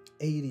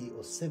 80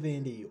 or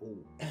 70 or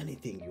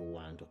anything you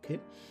want. Okay,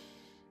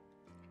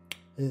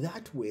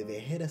 that way the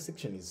header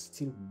section is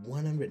still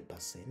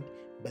 100%,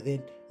 but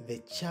then the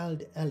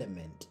child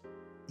element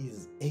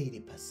is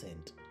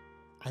 80%,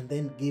 and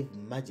then give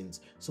margins.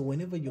 So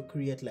whenever you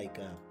create like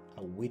a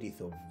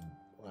width of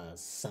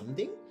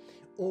something,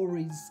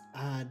 always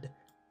add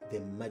the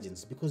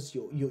margins, because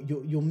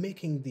you're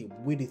making the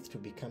width to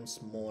become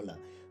smaller.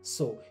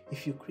 So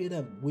if you create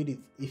a width,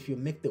 if you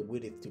make the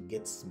width to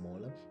get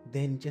smaller,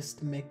 then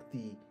just make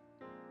the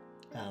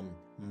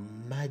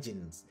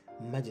margins.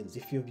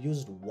 If you've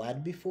used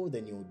Word before,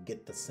 then you'll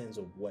get the sense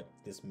of what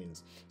this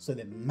means. So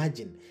the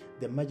margin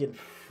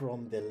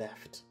from the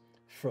left,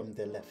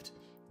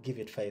 give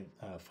it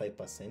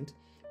 5%,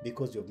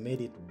 because you've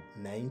made it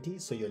 90,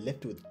 so you're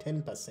left with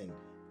 10%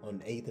 on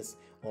either,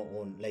 or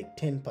on like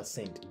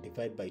 10%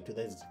 divided by 2,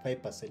 that is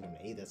 5% on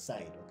either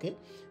side. Okay,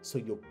 so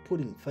you're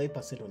putting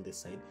 5% on this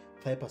side,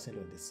 5%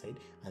 on this side,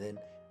 and then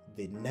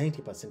the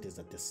 90% is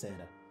at the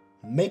center.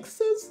 Make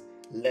sense?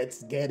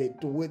 Let's get it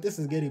to it. This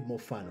is getting more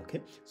fun.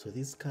 Okay, so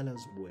these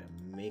colors were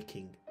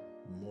making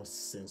more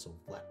sense of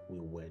what we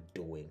were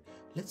doing.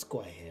 Let's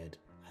go ahead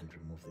and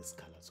remove these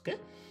colors. Okay,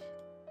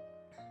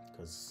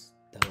 because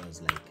that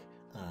was like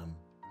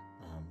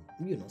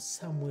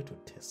somewhere to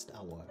test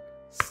our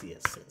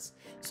CSS.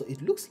 So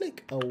it looks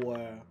like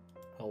our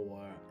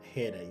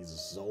header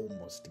is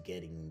almost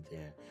getting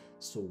there.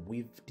 So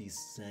we've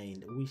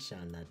designed, we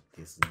shall not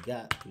need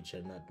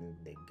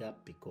the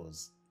gap,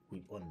 because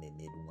we only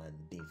need one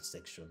div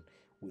section.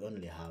 We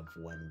only have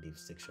one div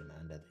section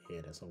under the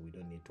header, so we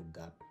don't need to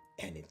gap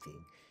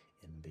anything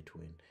in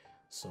between.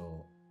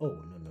 So no,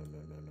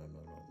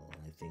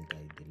 I think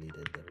I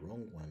deleted the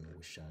wrong one.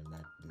 We shall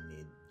not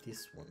need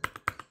this one.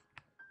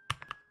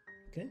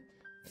 Okay,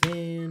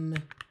 then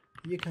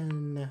you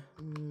can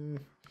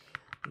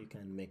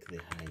make the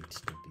height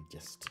to be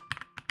just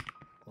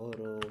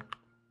auto,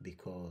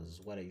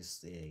 because what are you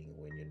saying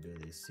when you do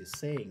this? You're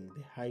saying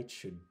the height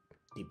should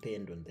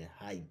depend on the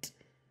height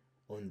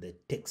on the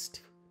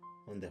text,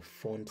 on the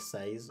font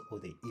size or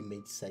the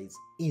image size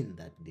in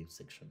that div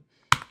section.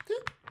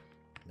 Okay,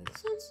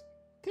 makes sense.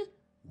 Okay,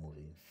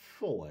 moving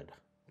forward.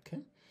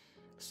 Okay,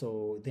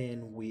 so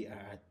then we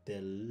are at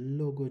the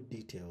logo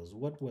details.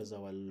 What was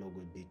our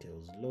logo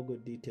details? Logo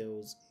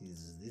details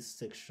is this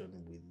section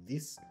with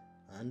this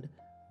and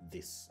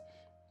this.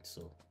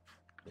 So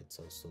let's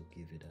also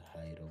give it a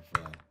height of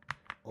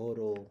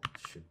auto,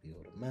 should be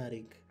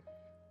automatic.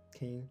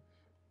 Okay,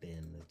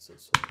 then let's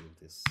also give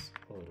this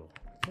auto.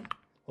 Okay,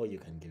 or you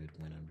can give it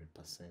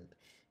 100%.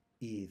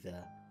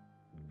 Either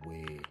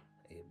way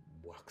it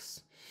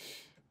works.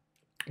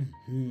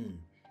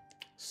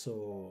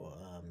 So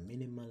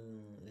minimal,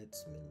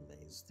 let's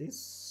minimize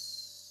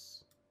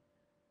this.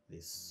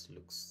 This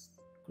looks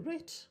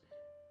great.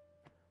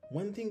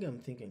 One thing I'm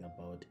thinking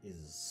about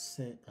is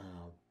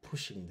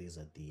pushing these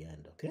at the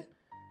end. Okay,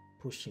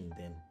 pushing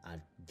them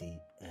at the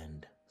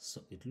end,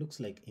 so it looks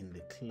like in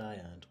the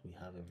client we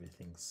have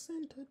everything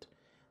centered.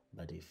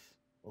 But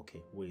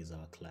okay, where is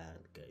our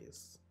client,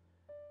 guys?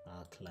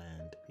 Our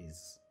client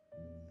is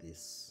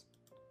this,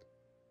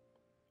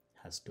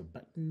 has 2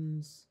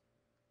 buttons.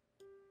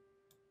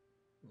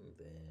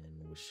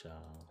 Then we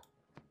shall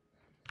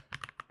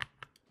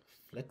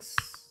flex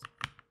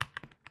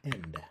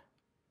end.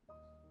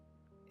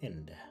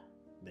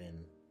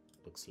 Then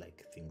looks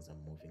like things are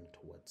moving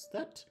towards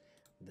that.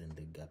 then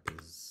the gap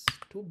is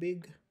too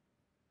big.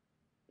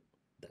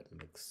 That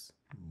makes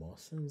more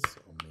sense,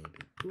 or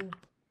maybe 2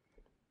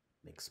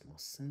 makes more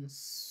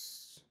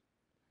sense.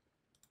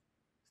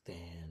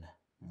 Then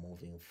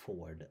moving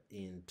forward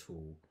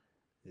into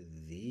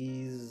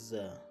these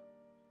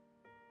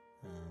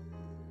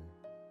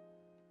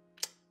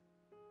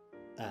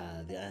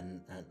the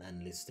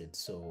unlisted,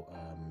 so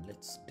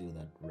let's do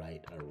that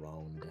right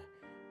around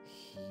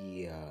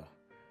here.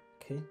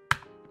 Okay,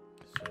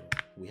 so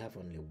we have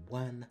only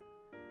one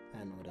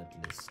unordered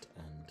list,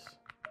 and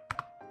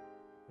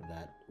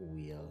that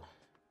will,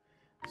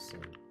 so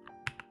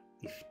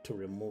if to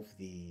remove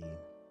the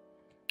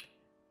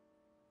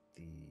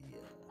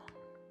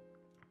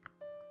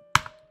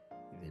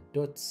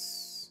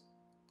dots,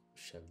 we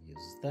shall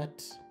use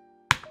that,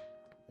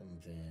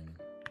 and then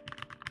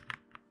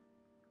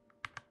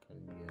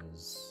can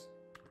use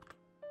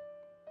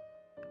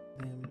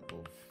them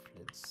of,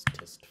 let's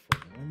test for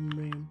one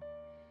rem,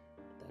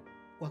 that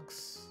works.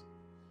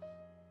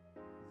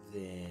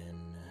 Then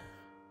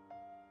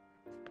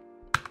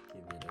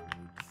give it a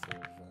width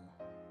of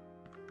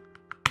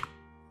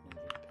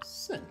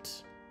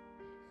 100%.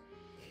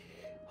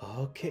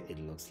 Okay, it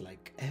looks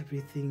like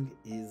everything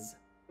is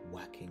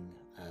working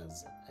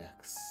as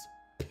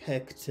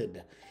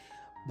expected.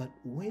 But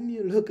when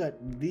you look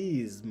at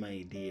these,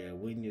 my dear,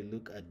 when you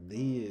look at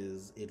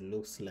these, it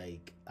looks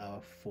like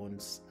our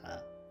fonts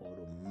are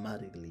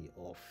automatically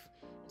off.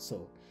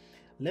 So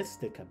let's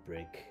take a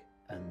break,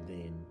 and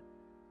then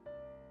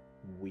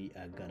we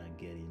are gonna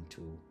get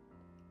into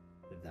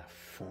the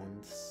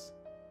fonts,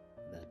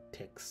 the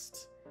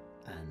text,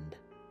 and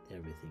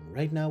everything.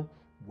 Right now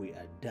we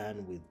are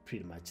done with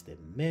pretty much the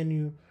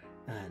menu,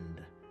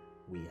 and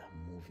we are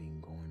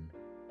moving on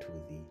to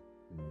the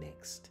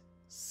next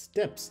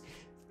steps.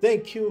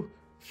 Thank you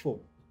for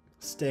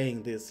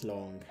staying this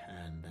long,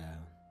 and I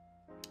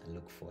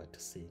look forward to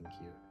seeing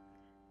you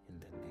in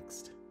the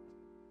next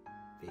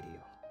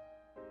video.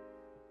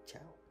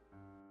 Ciao.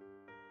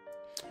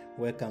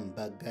 Welcome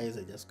back, guys.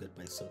 I just got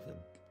myself a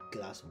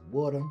glass of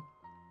water.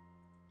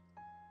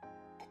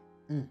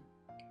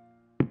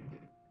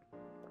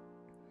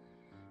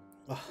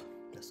 Oh,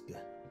 that's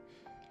good.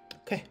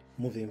 Okay,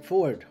 moving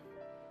forward.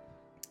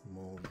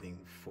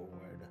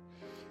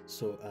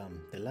 So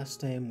the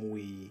last time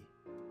we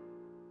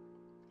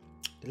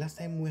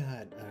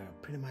had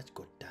pretty much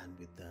got done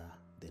with the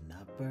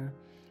navbar.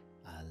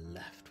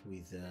 Left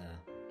with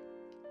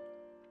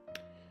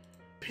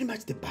pretty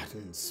much the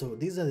buttons. So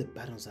these are the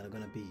buttons that are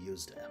going to be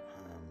used.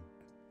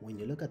 When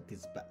you look at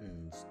these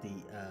buttons,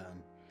 the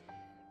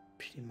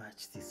pretty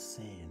much the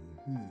same.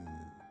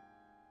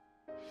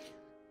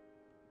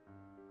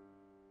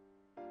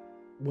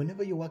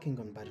 Whenever you're working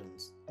on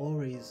buttons,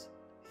 always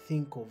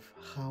think of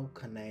how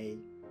can I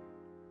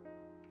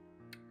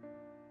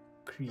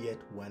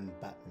create one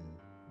button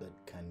that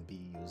can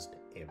be used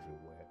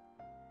everywhere.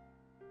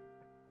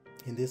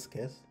 In this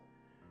case,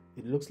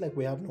 it looks like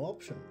we have no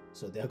option,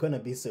 so there are going to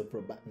be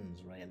several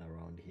buttons right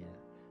around here.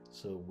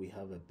 So we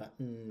have a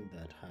button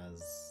that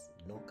has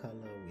no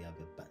color, we have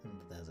a button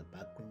that has a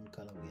background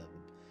color, we have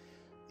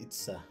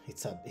it's a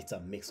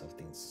mix of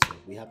things, so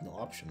we have no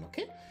option.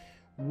 Okay,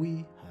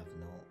 we have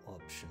no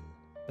option.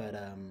 But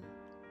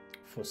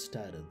for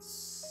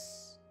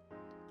starters,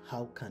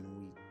 how can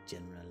we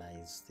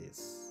generalize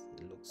this?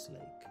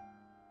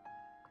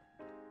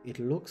 It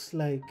looks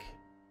like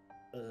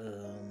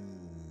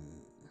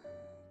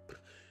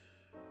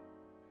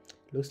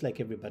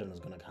every button is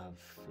gonna have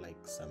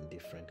like some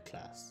different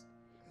class.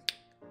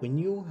 When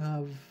you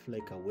have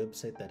like a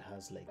website that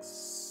has like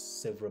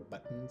several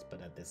buttons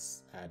but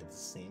are the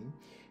same,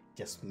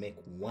 just make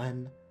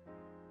one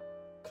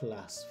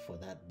class for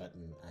that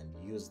button and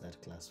use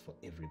that class for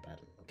every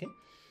button. Okay,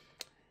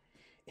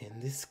 in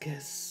this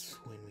case,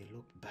 when we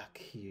look back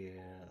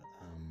here,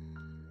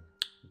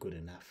 good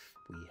enough,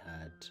 we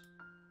had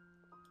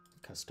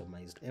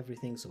customized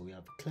everything. So we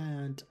have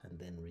client and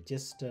then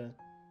register,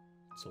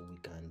 so we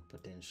can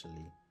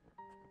potentially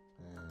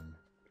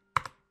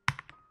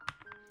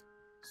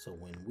so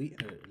when we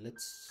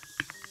let's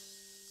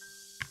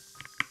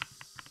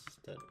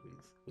start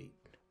with,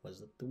 wait, was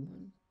that the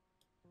one?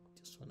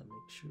 Just want to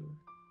make sure.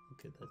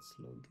 Okay, that's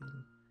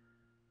login.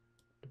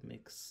 To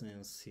make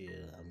sense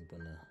here, I'm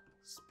gonna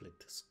split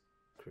the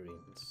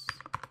screens.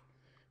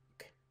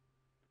 Okay,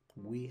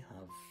 we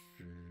have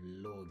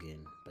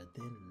login, but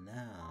then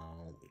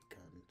now we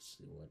can't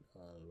see what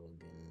our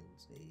login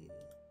is.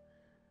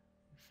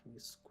 If we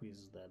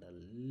squeeze that a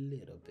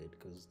little bit,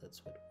 because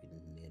that's what we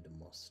need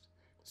most.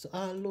 So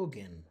our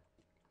login,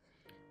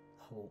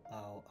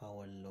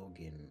 our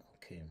login.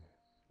 Okay,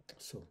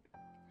 so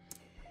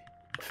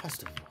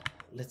first of all,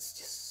 let's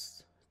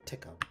just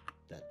take out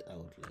that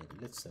outline.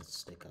 Let's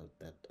just take out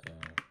that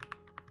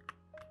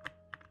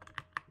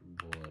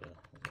border.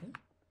 Okay,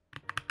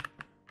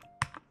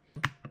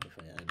 if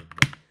I add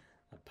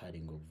a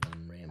padding of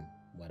 1 rem,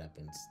 what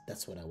happens?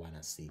 That's what I want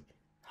to see.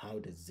 How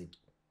does it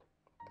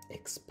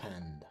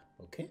expand?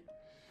 Okay.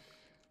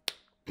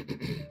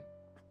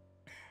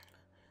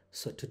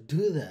 So to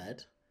do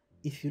that,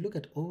 if you look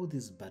at all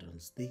these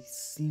buttons, they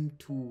seem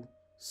to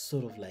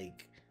sort of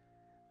like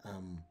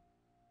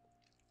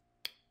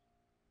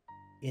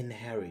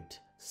inherit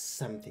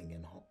something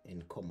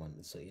in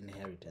common. So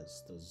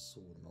inheritance, those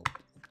who know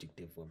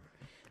objective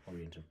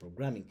oriented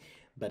programming.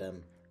 But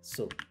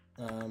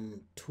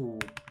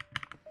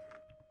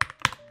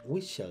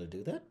we shall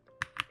do that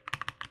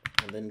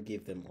and then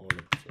give them all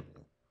a,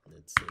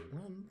 let's say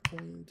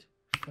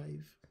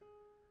 1.5,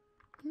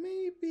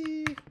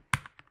 maybe.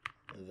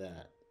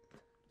 That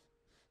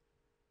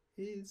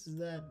is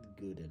that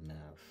good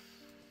enough?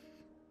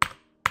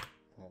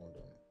 Hold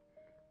on.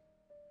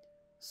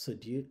 So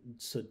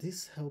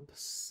this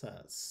helps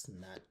us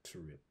not to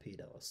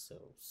repeat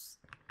ourselves.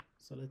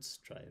 So let's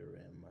try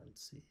rem and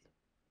see.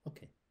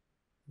 Okay,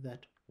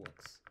 that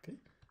works. Okay,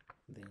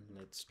 then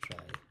let's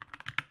try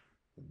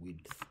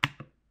width.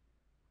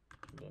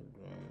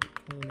 Background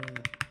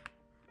color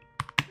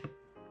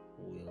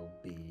will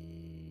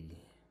be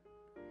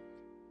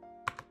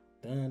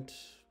that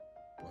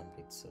 1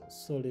 pixel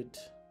solid,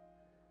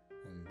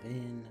 and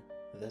then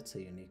that's a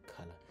unique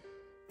color.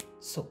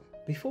 So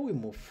before we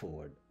move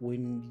forward,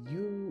 when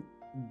you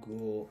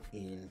go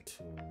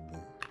into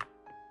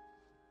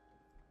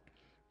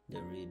the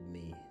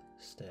readme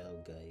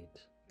style guide,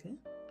 okay,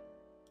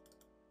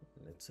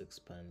 let's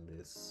expand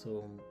this.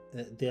 So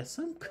there are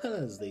some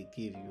colors they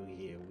give you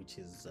here, which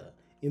is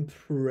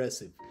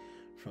impressive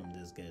from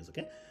these guys.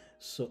 Okay,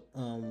 so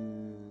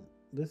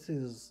this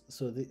is,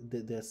 so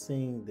they're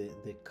saying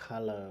the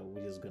color,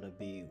 which is gonna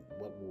be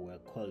what we were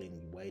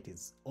calling white,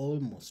 is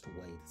almost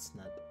white. It's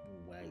not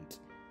white.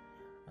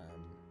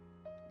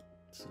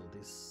 So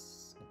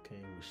this, okay,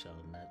 we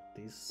shall not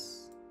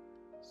this.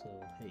 So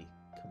hey,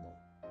 come on,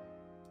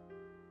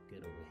 get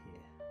over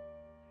here,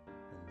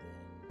 and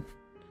then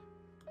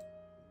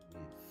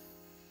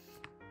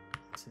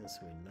since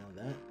we know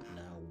that,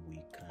 now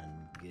we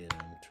can get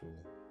into,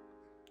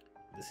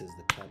 this is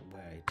the part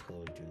where I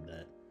told you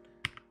that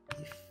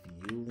if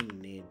you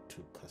need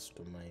to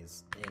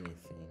customize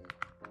anything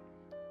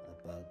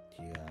about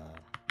your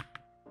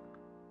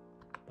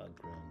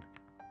background,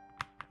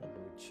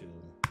 about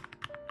your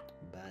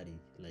body,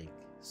 like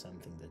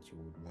something that you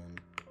would want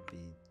to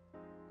be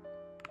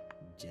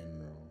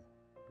general,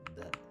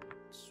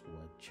 that's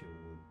what you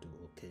would do.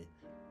 Okay,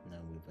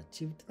 now we've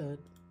achieved that,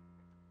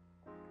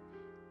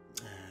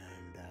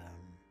 and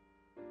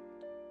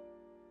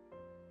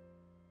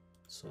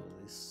so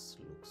this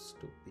looks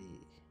to be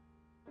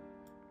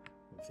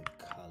the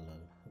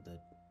color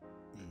that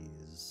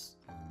is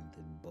on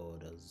the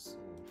borders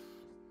of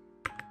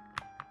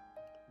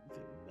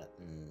the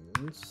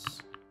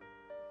buttons.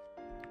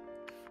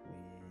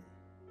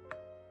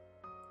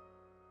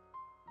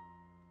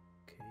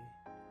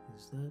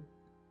 Is that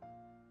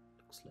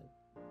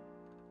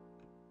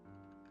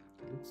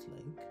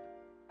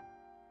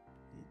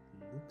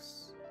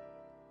looks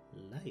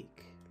like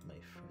my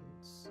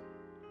friends.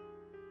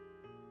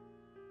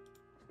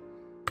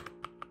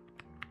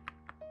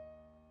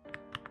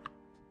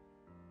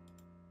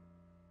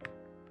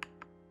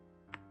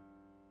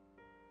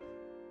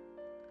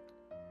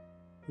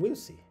 We'll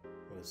see.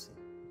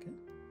 Okay,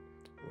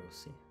 we'll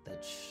see.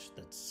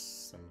 That's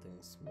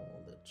something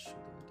small that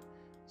shouldn't.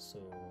 So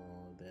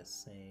they're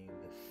saying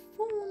the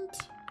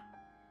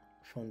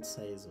font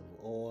size of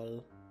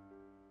all,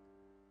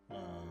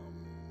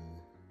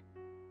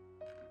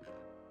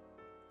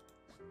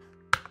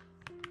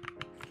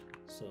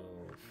 so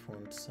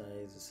font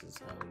size, this is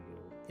how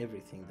you,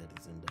 everything that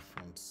is in the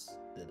fonts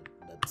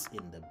that's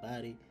in the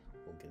body,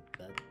 okay,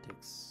 that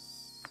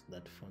takes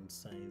that font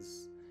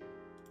size.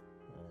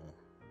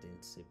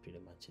 Didn't say pretty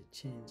much a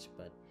change,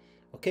 but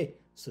okay.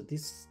 So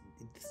this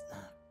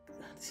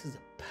is the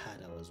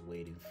part I was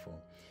waiting for.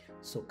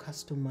 So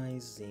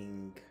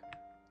customizing,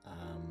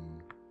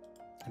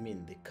 I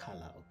mean the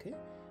color, okay,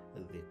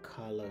 the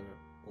color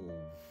of,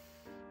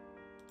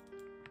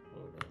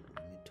 hold on, we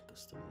need to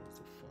customize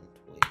the font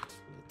weight.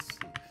 Let's see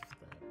if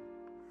that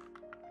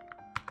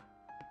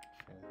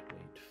font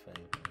weight 500,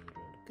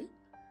 okay,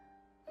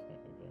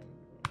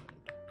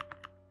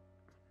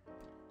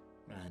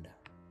 500,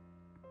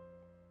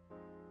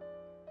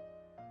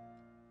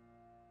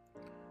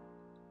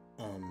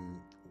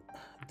 and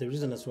the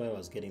reason that's why I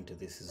was getting to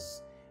this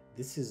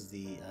is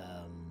the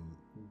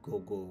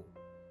Gogo.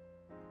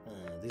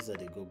 These are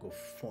the Gogo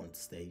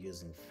fonts they're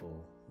using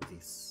for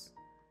this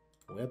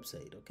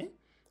website. Okay,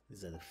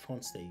 these are the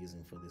fonts they're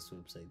using for this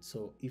website.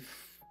 So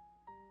if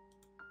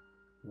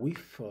we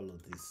follow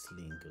this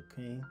link,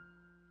 okay,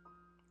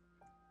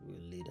 will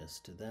lead us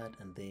to that,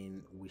 and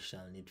then we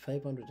shall need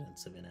 500 and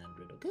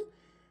 700. Okay,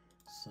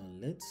 so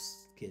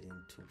let's get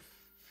into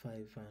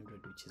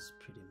 500, which is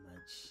pretty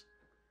much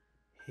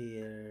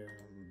here.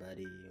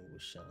 Body, we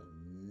shall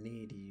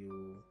need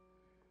you.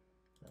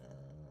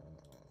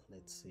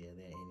 Let's see, are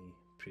there any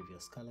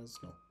previous colors?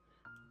 No.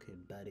 Okay,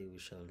 body, we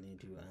shall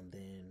need you, and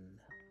then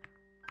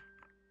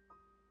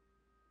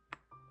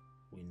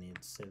we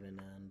need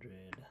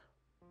 700.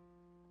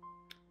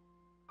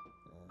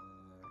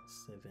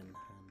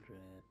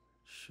 700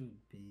 should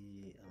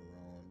be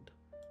around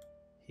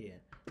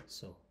here.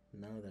 So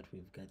now that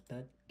we've got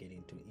that, get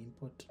into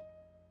import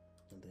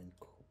and then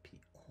copy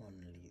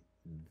only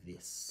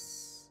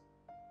this.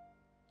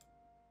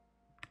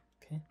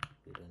 Okay,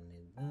 we don't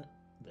need that,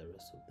 the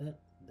rest of that.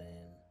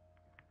 Then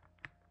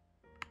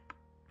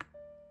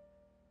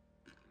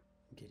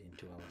get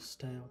into our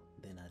style,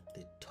 then at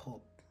the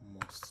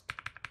topmost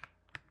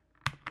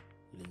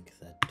link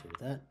that to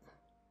that.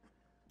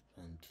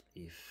 And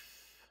if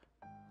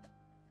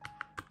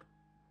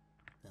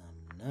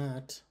I'm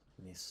not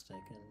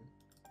mistaken,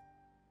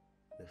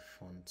 the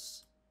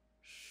fonts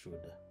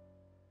should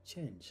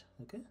change.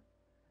 Okay,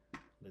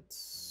 let's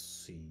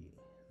see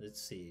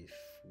if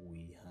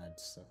we had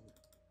some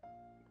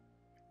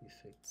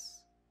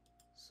effects.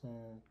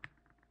 So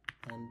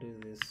undo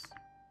this.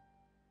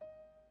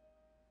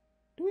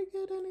 Do we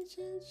get any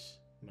change,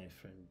 my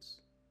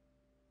friends?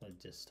 What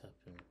just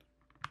happened?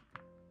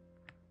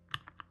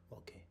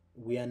 Okay,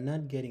 we are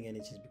not getting any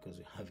change because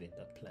we haven't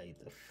applied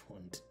the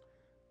font.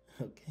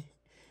 Okay.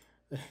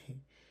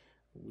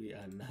 We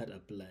are not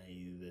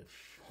applying the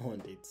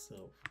font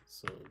itself.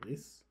 So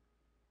this,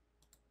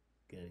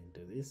 get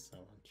into this, I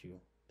want you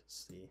to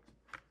see.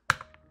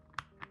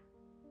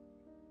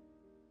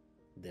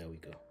 There we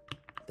go.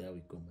 There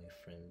we go, my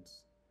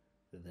friends.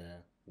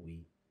 There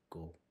we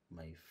go,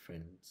 my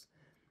friends.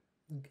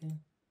 Okay,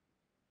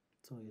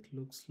 so it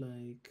looks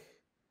like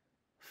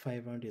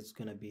 500 is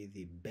gonna be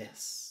the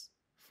best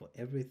for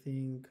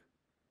everything.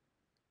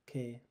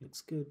 Okay,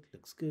 looks good,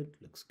 looks good,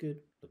 looks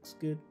good, looks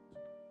good.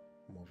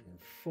 Moving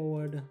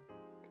forward.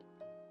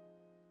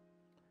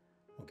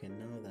 Okay,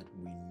 now that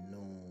we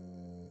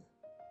know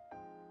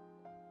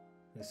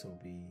this will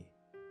be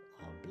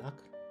our black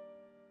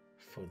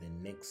for the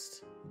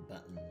next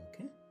button.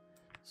 Okay,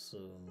 so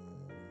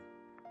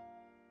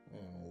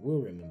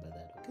we'll remember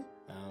that. Okay,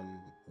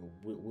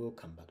 we'll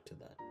come back to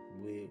that.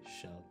 We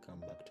shall come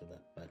back to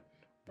that. But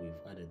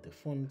we've added the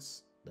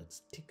fonts,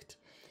 that's ticked,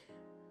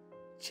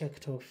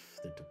 checked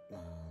off the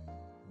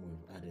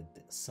we've added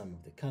some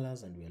of the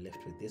colors, and we're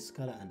left with this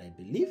color, and I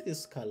believe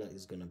this color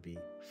is gonna be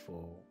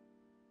for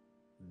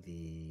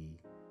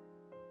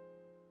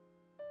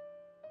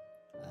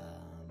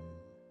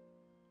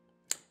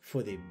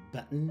the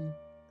button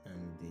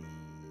and the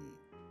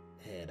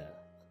header.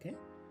 Okay,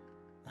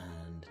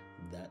 and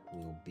that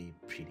will be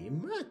pretty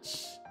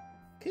much.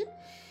 Okay,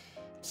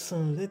 so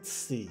let's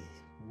see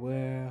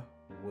where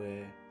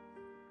were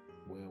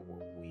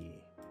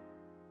we.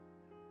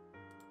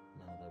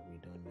 Now that we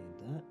don't need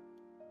that,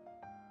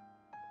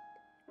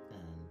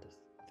 and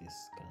this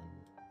can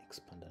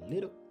expand a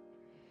little.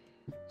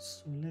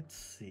 So let's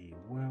see,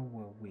 where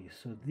were we?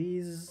 So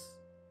these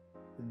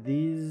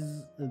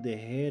the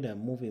header,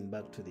 moving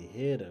back to the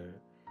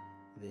header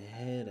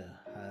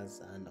has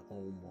an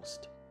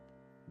almost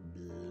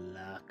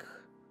black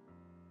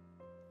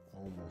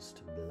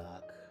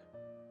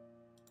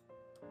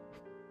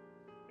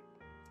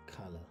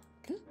color.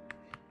 Okay,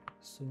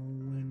 so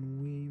when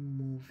we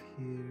move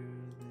here,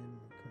 then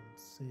we can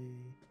say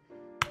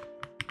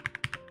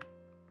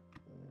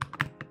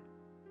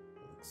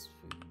it's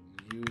for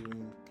you,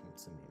 can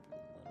say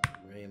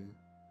rim.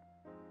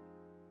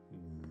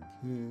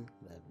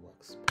 That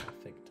works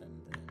perfect. And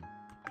then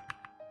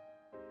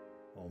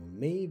or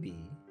maybe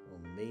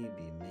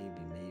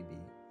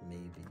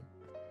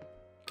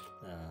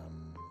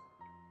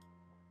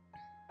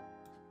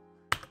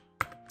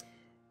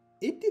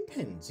it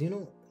depends, you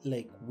know,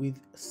 like with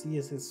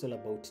CSS, it's all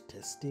about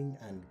testing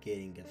and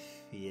getting a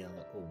feel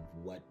of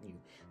what you,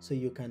 so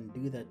you can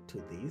do that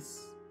to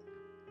this,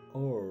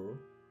 or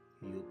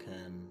you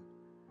can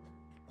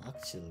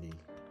actually,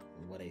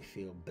 what I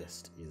feel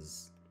best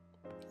is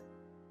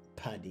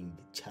padding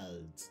the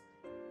child's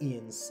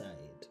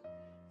inside,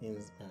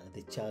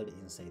 the child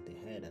inside the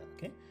header.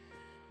 Okay,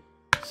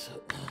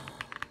 so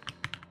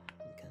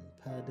we can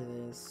pad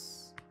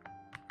this.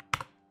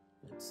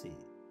 Let's see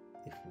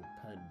if we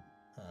pad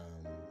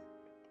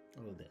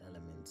all the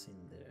elements in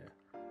there,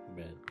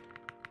 but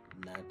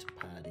not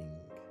padding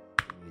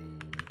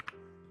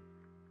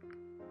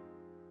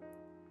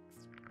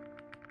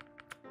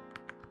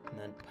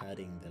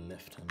the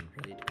left and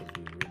right, because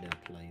we really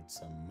applied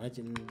some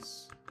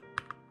margins.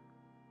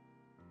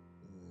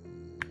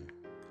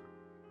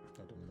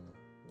 I don't know,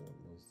 what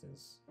was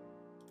this?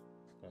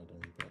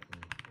 Pattern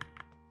button.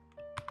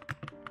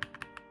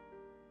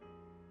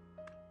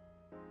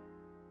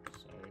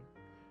 Sorry,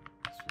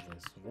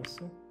 vice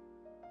versa.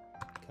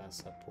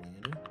 Cursor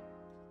pointer.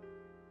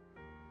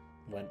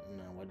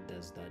 What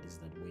does that is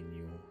that when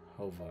you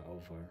hover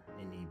over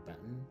any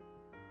button,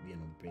 you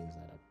know, brings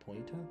out a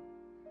pointer.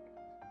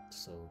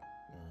 So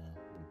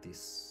with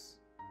this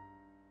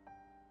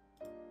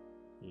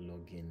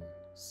login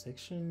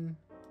section,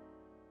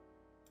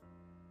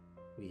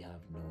 we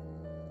have no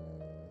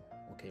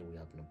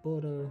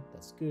border.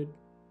 That's good.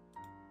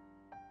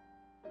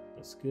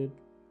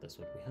 That's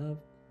what we have.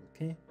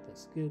 Okay,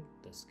 that's good.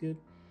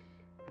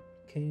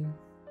 Okay,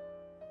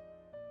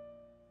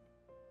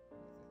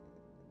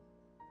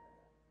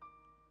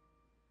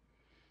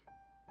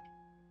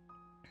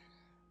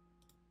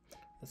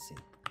 let's see,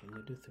 when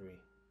you do 3,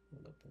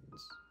 what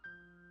happens?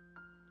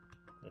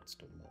 That's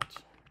too much.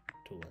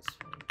 2 was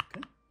fine.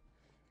 Okay.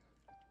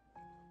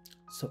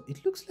 So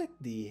it looks like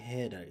the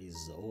header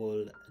is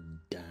all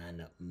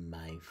done,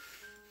 my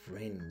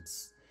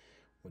friends.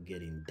 We're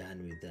getting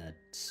done with that.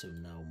 So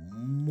now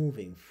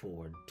moving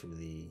forward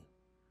to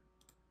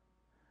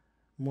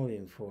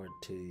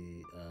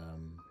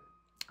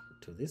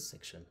this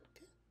section.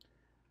 Okay.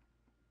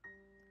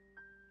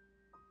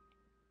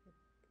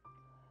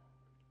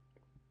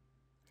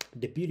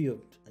 The beauty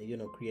of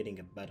creating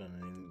a button,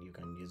 and you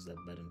can use that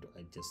button to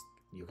adjust.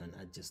 You can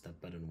adjust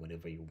that button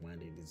whatever you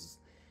want. It is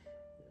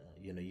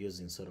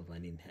using sort of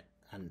an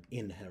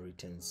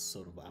inheritance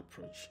sort of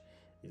approach.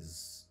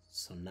 Is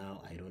so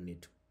now I don't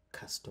need to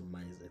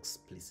customize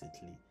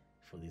explicitly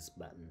for this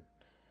button.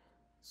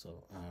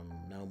 So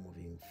now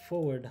moving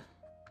forward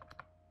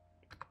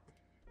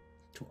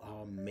to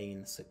our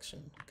main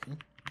section. Okay,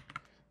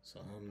 so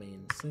our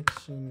main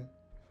section,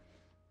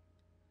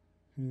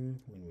 when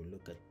we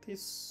look at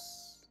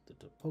this, the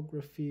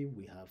topography,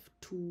 we have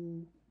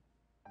 2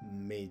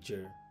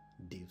 major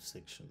div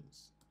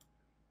sections.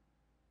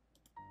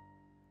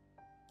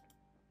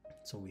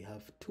 So we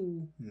have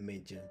 2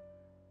 major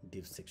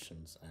div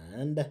sections,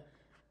 and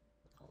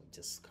I'll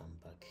just come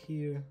back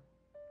here.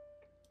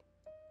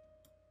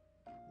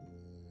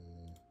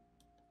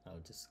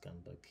 I'll just come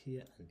back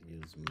here and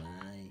use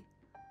my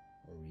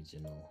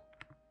original,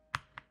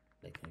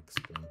 like I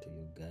explained to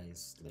you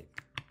guys,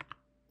 like,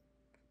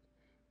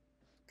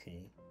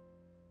 okay,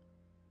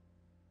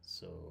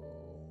 so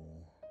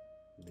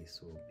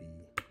this will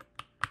be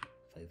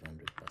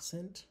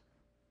 500%.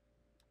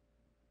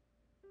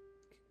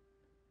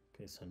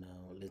 Okay, so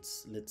now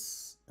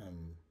let's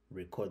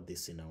record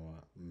this in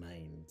our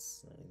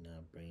minds, in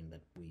our brain,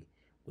 that we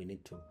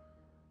need to,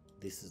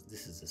 this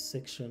is a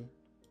section,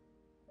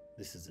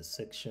 this is a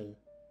section,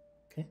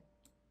 okay,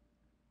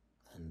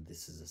 and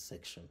this is a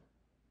section.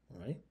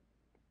 All right,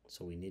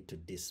 so we need to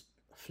this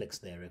flex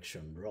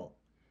direction raw.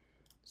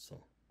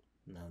 So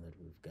now that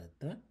we've got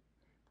that,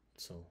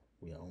 so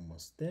we are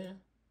almost there.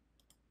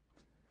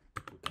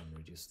 We can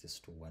reduce this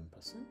to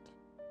 1%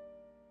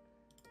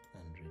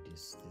 and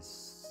reduce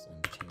this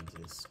and change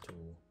this to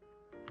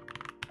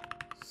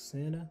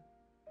center.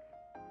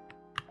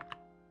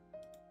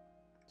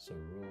 So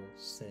row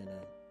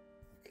center.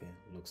 Okay,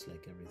 looks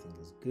like everything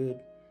is good.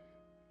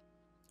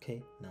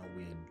 Okay, now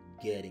we are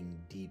getting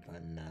deeper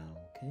now.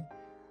 Okay,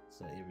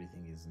 so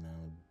everything is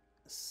now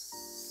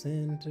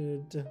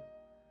centered.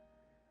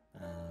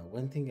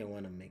 One thing I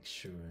want to make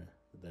sure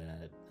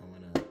that I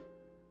want to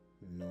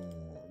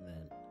know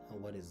that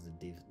what is the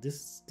div.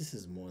 This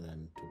is more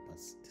than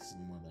 2%. This is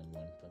more than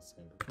 1%.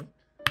 Okay,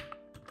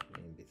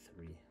 maybe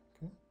 3.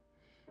 Okay,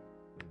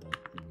 that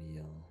we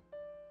are.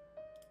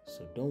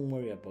 So don't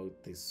worry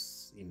about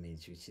this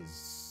image, which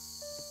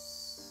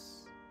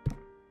is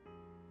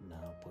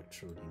now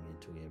protruding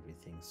into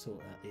everything. So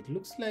it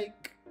looks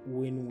like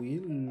when we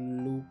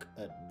look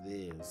at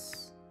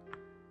this,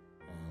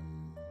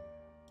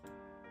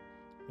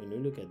 when we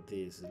look at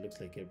this, it looks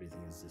like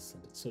everything is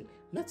centered. So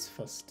let's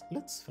first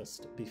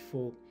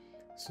before,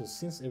 so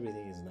since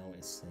everything is now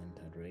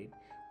centered, right,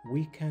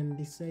 we can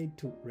decide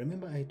to,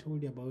 remember I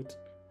told you about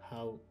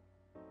how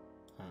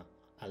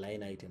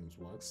align items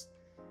works.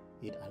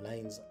 It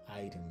aligns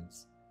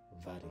items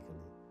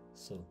vertically.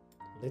 So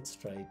let's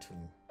try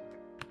to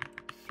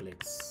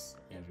flex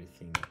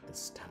everything at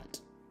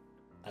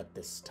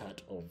the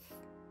start of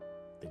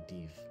the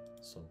div.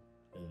 So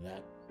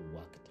that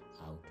worked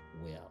out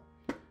well.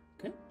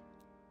 Okay,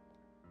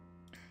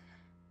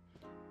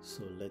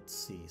 so let's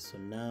see. So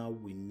now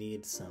we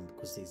need some,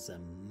 because there's a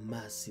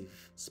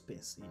massive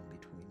space in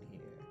between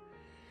here.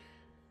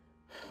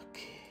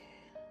 Okay,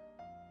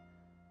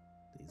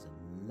 there's a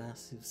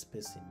massive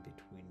space in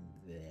between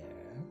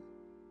there.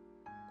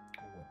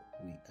 What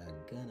we are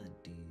gonna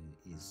do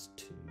is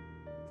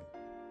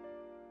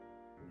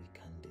we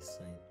can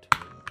decide to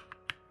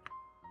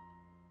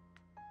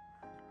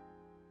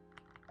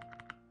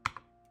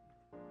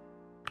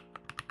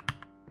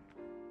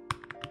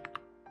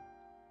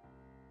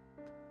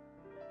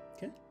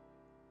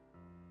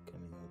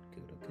coming out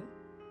good. Okay,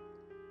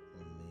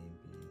 or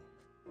maybe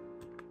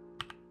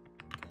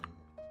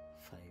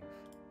 5.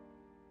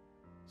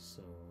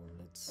 So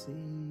let's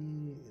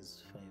see,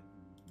 is 5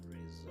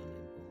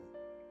 reasonable?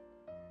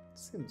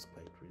 Seems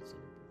quite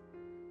reasonable.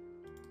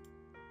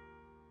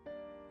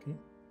 Okay,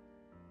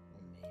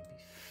 or maybe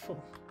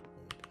 4.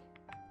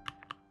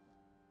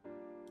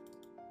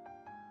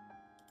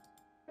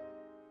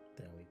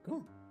 There we go.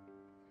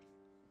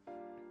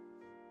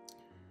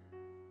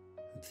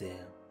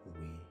 There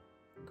we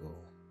go.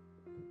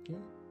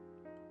 Okay.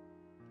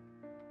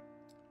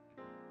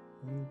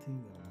 One thing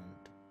I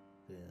want to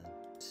pay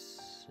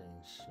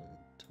attention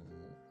to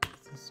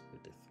is this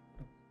width.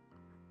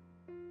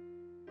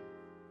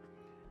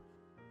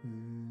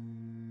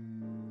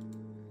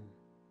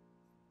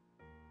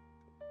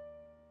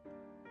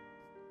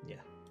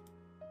 Yeah.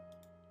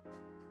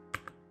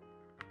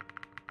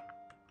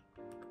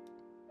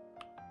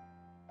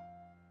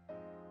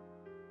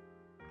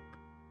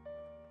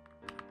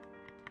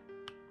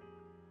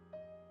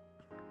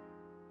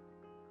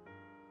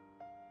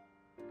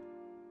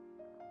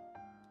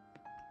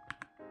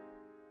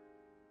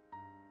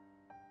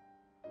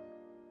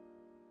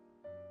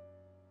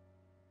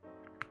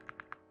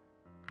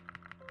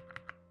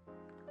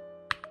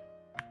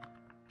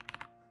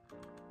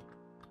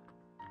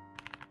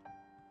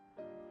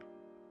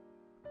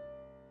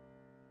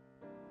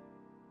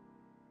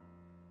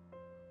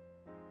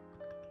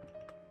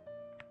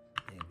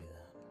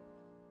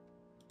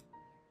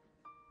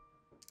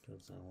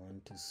 because I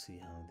want to see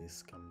how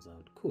this comes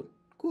out. Cool.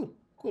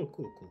 Okay,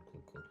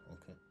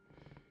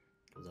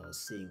 because I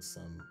was seeing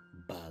some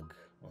bug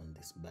on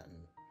this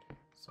button,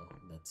 so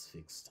that's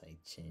fixed. I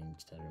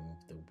removed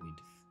the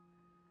width.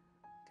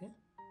 Okay,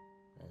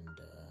 and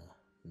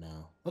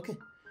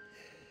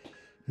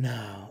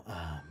now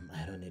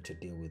I don't need to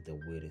deal with the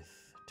width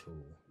to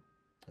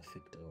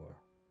affect our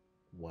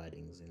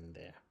wordings in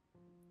there.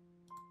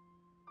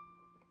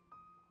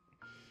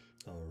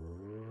 All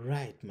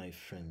right, my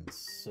friends,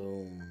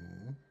 so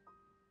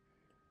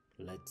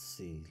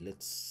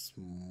let's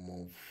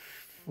move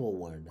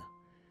forward.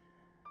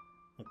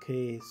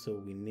 Okay,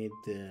 so we need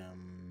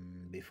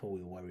before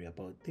we worry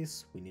about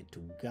this, we need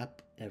to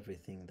gap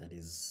everything that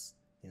is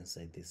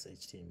inside this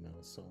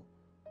HTML. So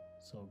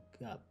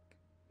gap,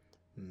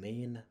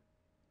 main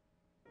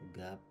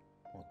gap.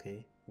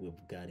 Okay,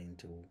 we've got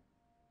into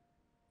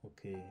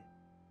okay,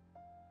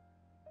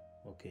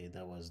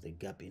 that was the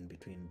gap in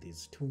between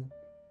these two.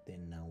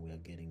 Then now we are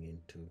getting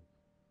into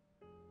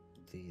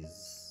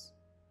these,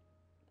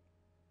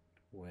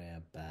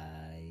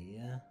 whereby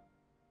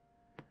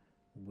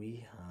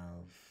we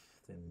have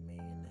the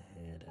main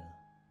header.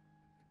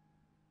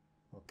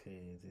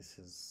 Okay, this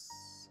is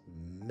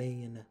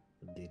main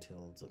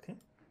details. Okay,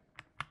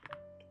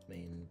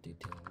 main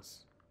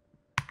details.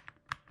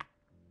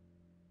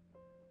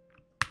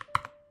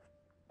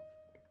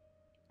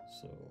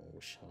 So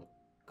we shall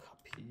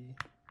copy.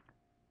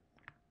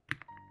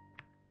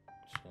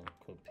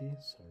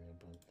 Sorry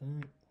about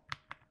that.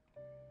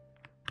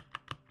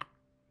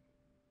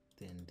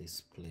 Then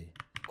display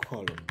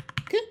column.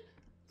 Okay,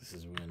 this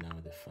is where now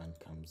the fun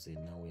comes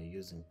in. Now we're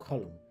using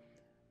column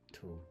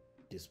to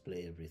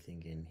display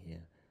everything in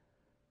here.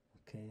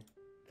 Okay,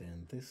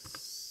 then this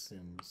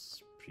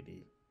seems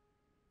pretty.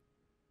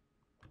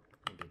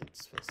 Maybe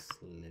let's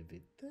first leave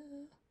it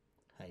there.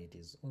 Height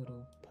is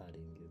auto,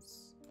 padding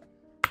is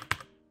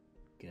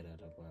get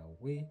out of our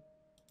way.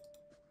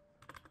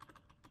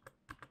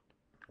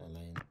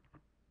 Align.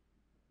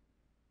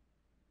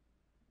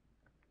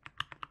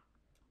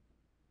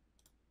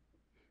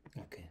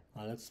 Okay,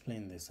 I'll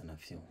explain this in a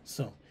few.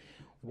 So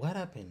what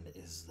happened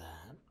is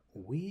that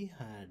we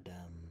had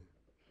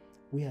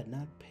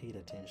not paid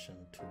attention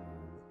to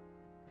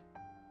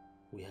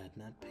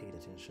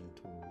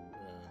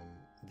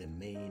the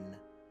main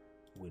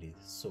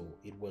width, so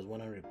it was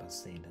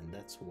 100%, and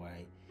that's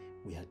why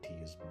we had to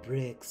use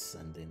breaks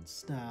and then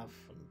stuff,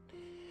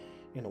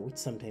 and which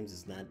sometimes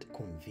is not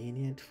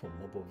convenient for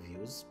mobile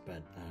views,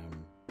 but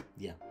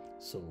yeah,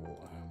 so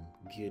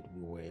good,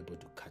 we were able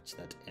to catch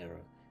that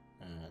error,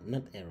 we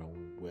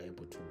were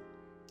able to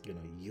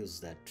use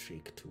that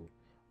trick to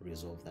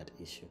resolve that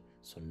issue.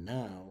 So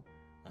now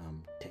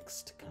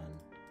text can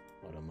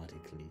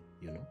automatically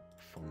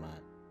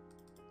format,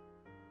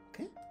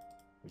 okay,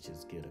 which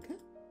is good. Okay,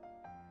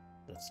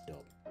 that's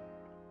dope.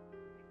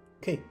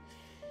 Okay,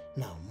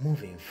 now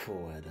moving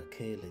forward,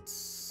 okay, let's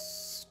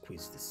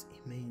squeeze this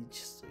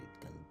image so it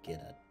can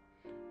get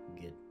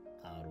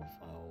out of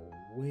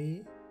our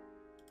way.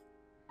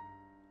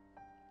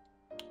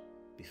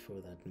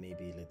 Before that,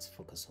 maybe let's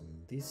focus on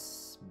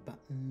this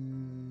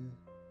button.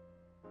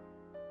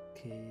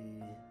 Okay,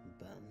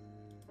 button.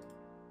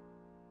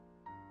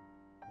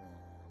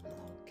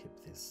 I'll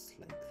keep this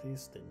like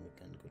this, then we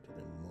can go to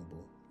the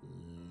mobile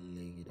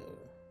later.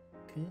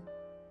 Okay,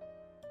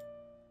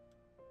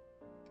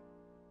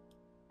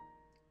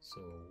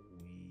 so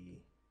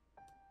we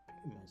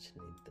pretty much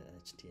need the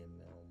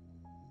HTML,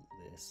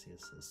 the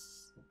CSS.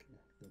 Okay,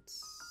 let's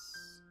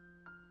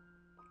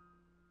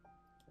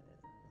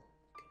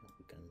okay,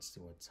 we can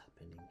see what's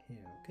happening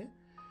here. Okay,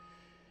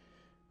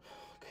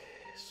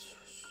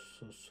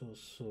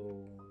 so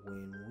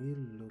when we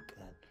look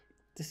at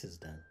this is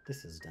done,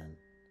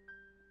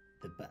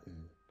 the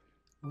button,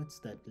 what's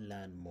that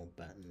learn more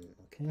button?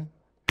 Okay,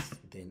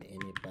 then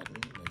any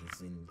button that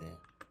is in there,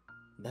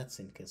 that's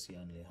in case you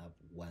only have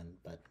one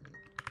button.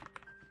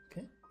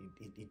 Okay,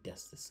 it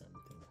does the same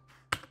thing,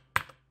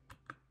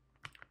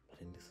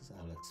 but in this is,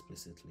 I'll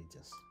explicitly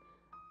just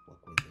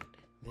work with it.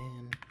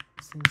 Then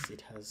since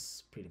it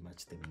has pretty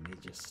much the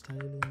major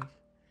styling,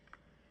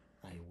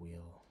 I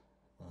will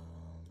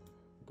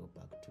go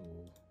back to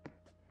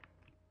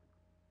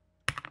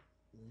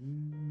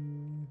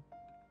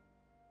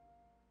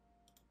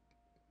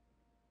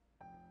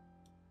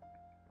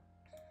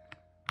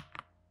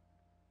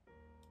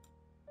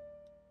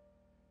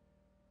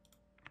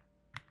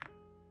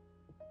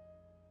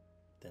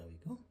there we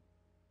go.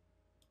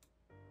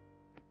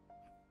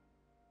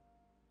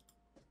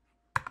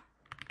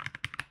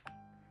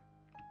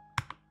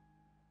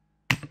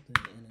 Then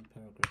any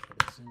paragraph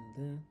that is in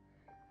there,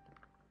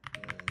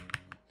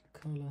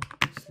 color,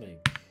 it's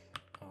like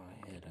our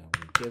header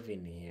we gave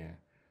in here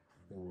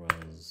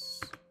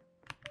was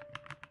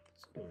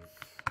sort of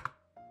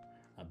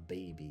a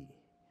baby,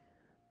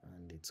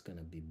 and it's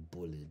gonna be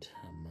bullied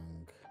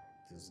among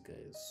these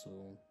guys. So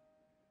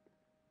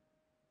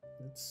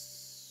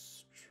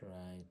let's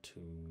try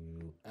to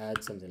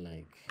add something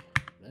like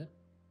that.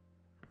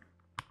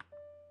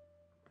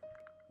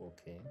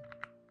 Okay,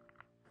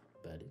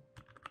 buddy.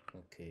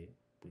 Okay,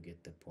 we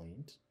get the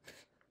point.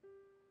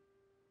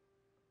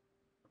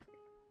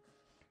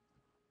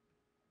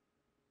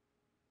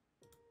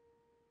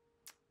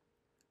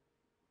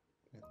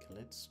 Okay,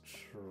 let's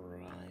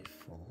try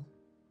for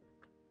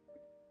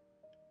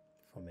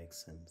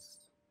makes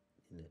sense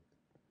in it.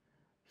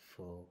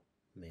 For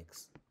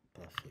makes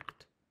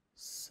perfect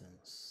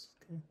sense.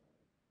 Okay,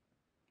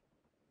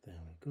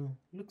 there we go.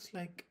 Looks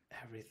like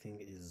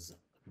everything is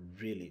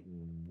really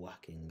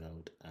working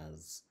out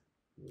as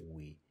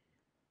we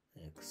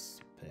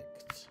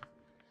expect.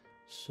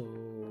 So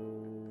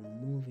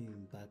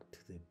moving back to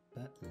the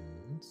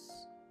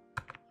buttons,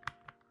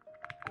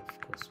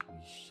 of course we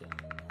shall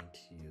not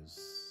use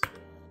that.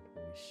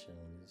 We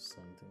shall use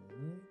something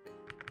like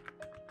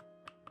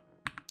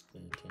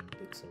 10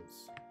 pixels.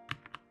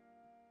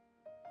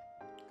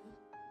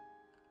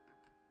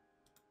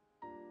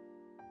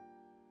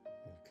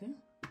 Okay.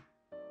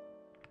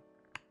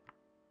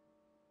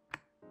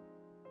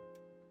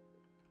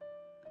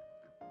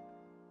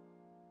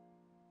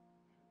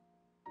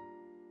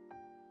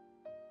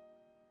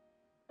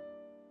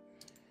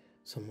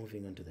 So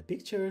moving on to the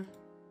picture,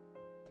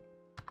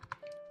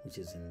 which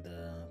is in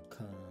the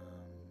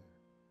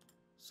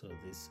so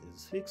this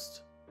is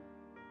fixed.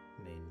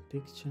 Main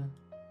picture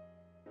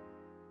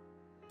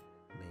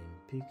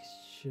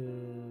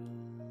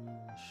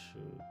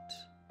should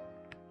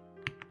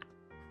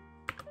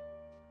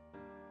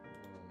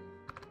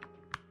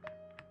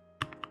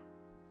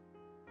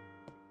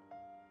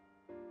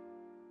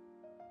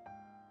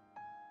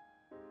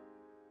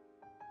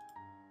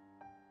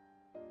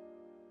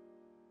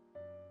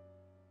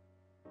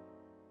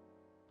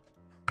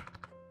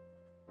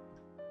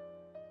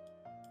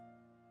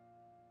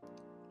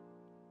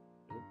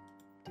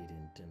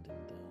didn't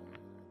intend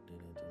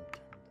that,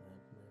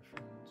 my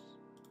friends.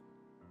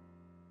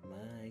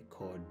 My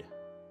code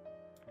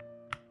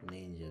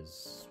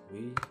ninjas,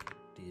 we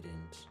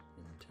didn't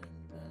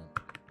intend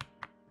that.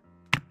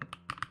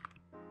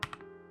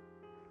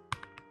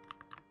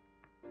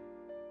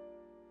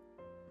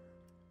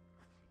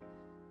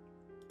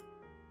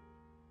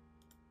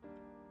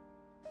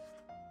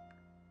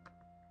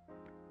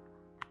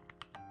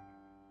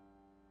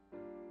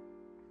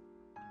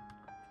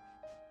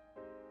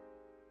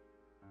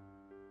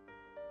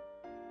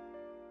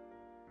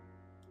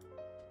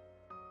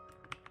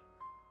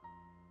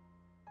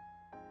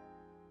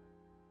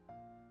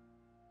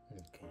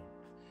 Okay,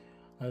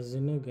 as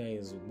you know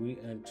guys, we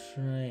are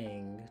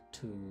trying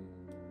to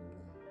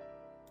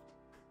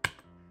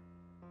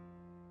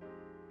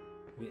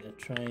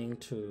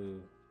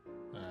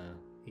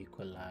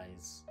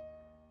equalize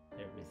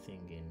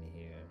everything in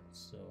here,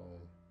 so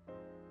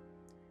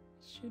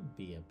it should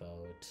be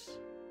about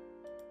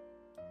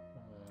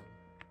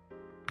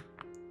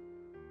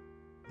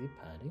the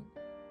padding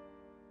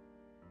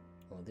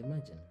or the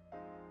margin.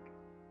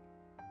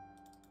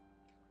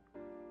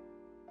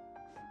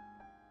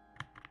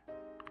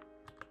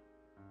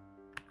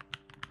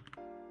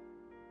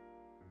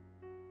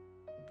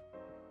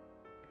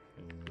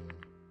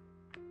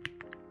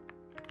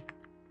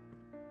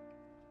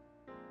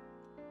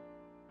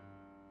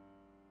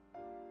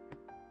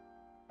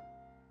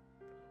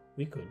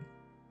 We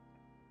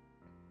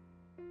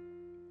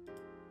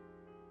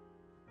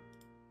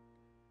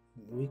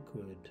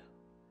could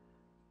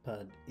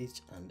pad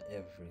each and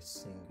every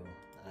single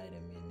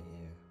item in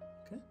here.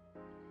 Okay,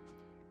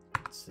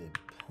 let's say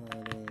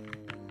padding.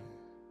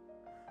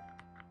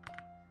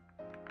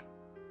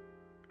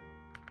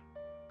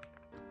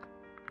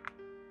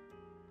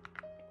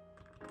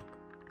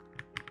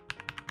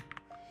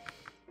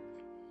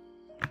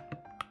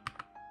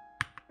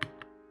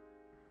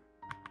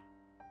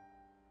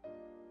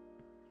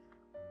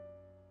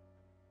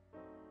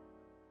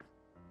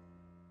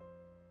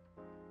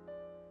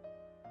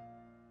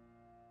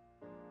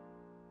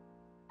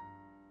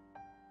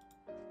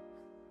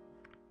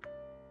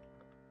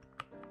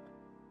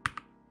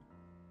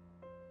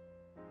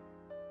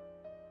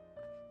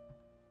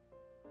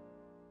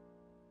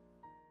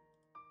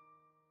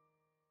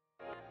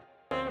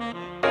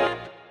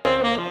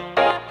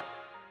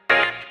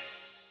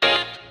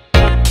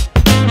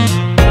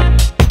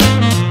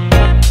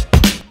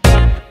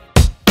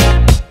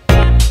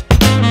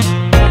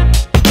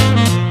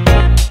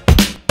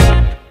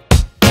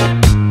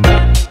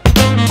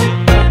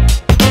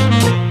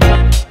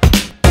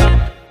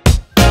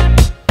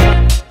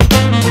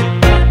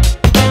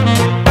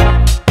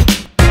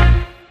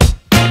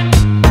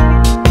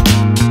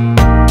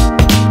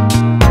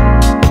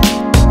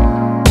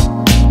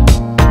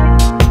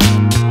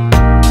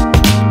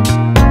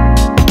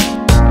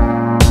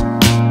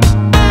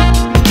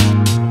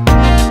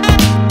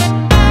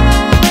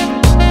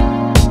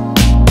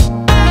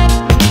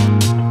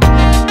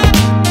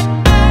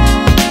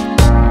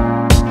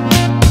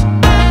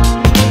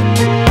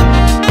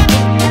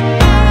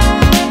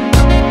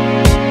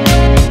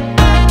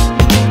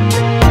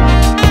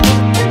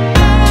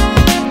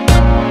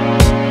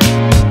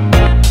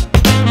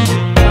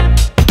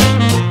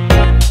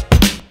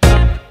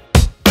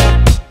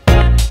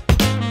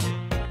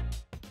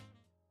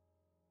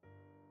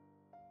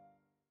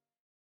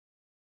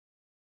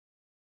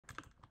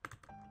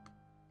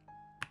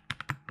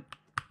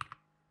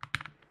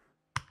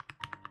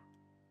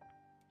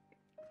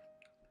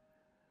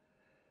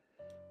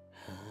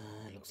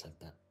 looks like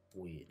that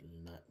will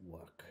not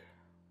work.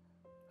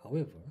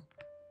 However,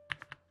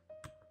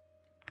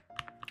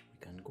 we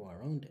can go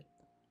around it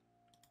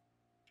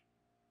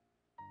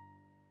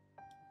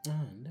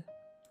and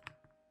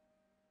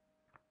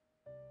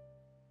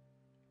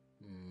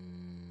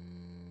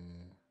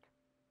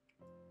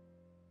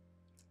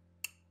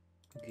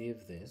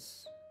give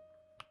this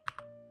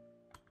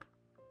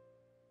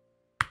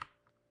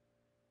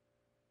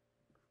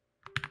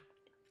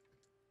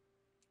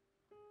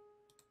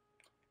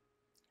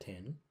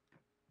 $10.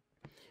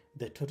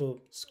 The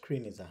total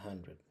screen is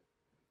 100,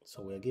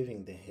 so we're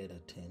giving the header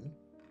 10.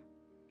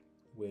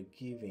 We're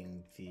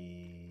giving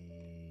the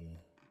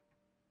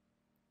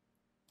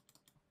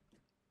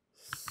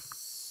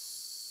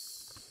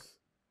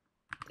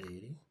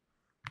 $80,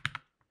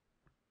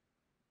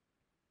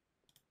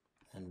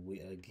 and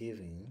we are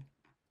giving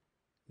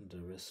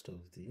the rest of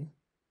the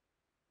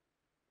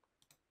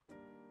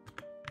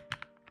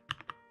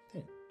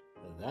 10.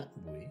 That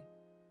way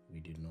we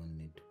do not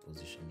need to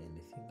position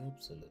anything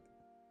absolute.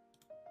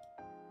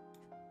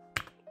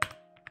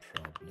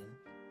 Problem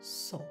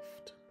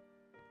solved.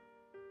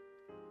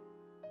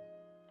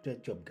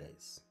 Good job,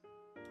 guys.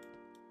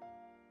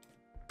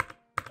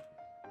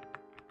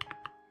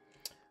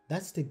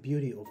 That's the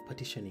beauty of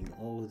partitioning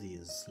all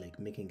these, like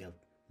making a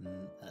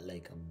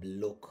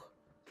block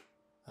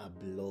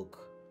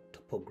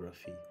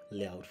topography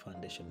layout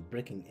foundation,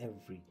 breaking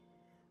every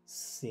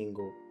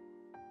single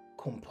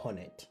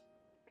component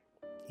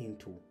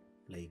into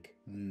like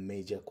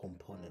major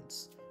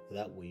components.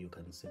 That way you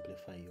can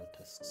simplify your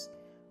tasks.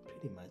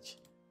 Pretty much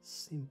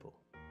simply.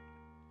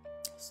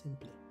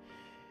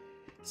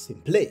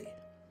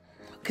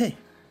 Okay,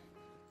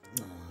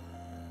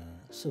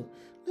 so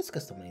let's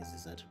customize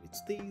these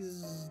attributes.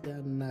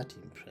 They're not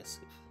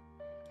impressive.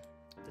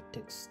 The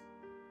text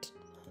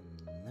are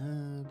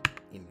not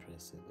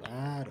impressive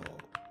at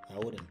all. I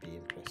wouldn't be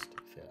impressed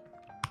if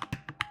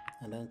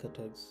and anchor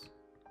tags,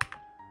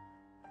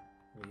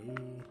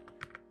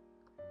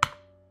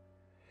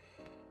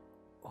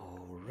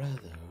 or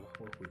rather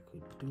what we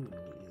could do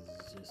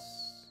is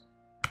just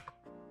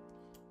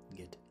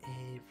get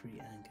every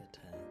anchor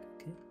tag,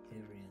 okay,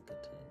 every anchor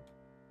tag,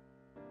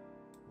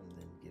 and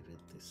then give it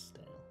this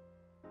style.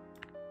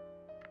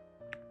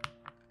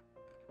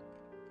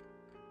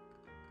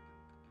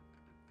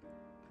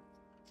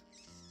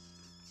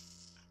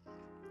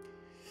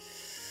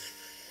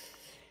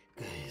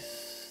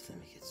 Guys, let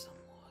me get some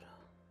water.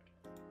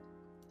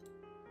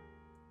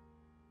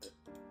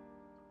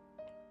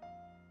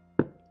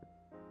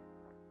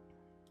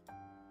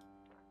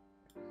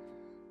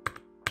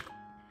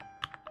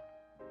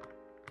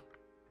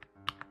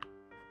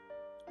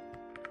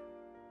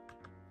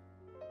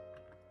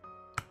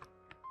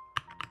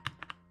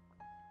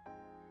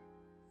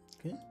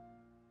 Okay,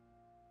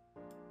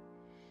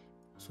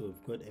 so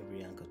we've got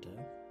every anchor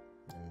tag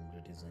and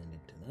redesigned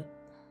it to that,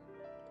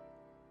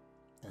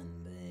 and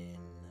then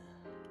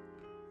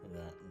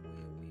that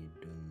way we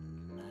do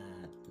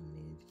not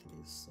need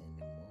this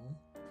anymore,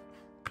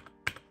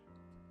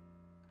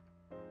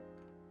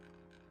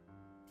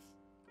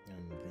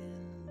 and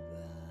then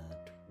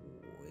that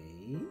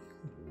way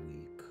we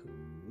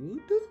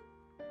could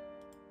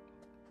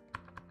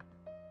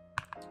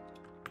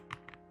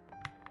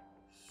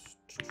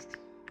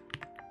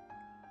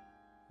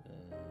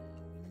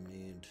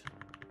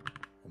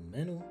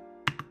menu.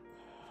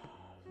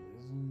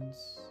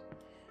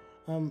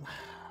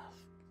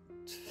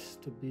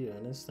 To be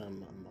honest,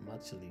 I'm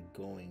actually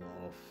going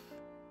off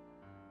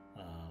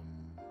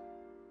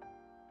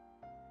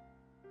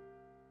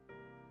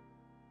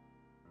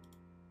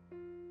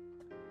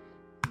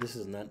this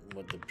is not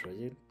what the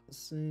project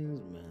says,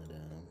 but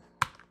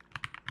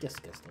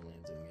just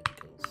customizing it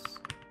because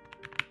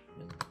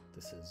you know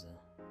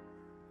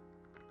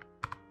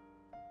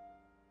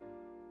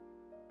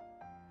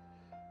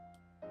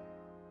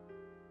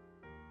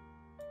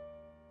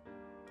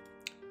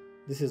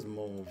this is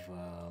more of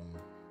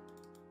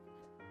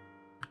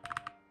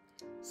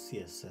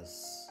CSS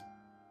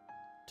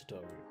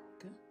tutorial.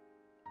 Okay,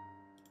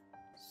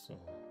 so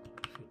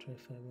if you try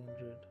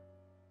 500,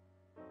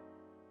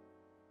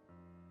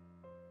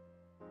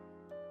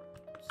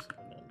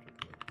 700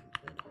 might be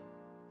better.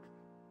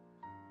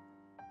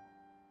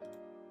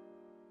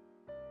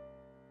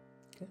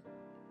 Okay,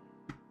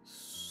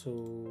 so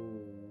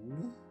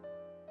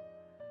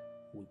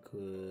we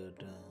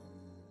could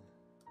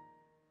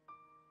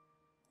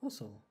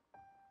also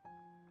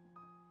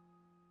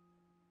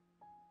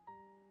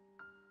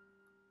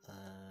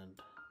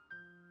add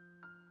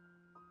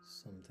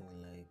something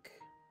like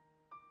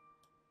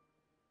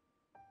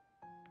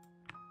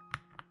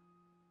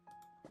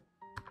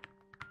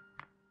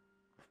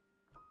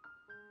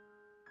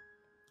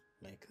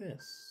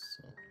this.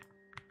 So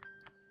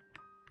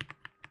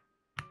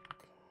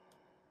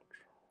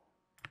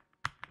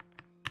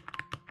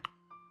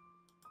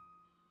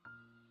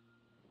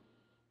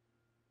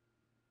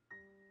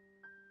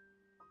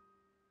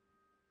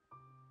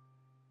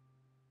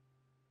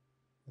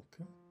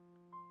okay.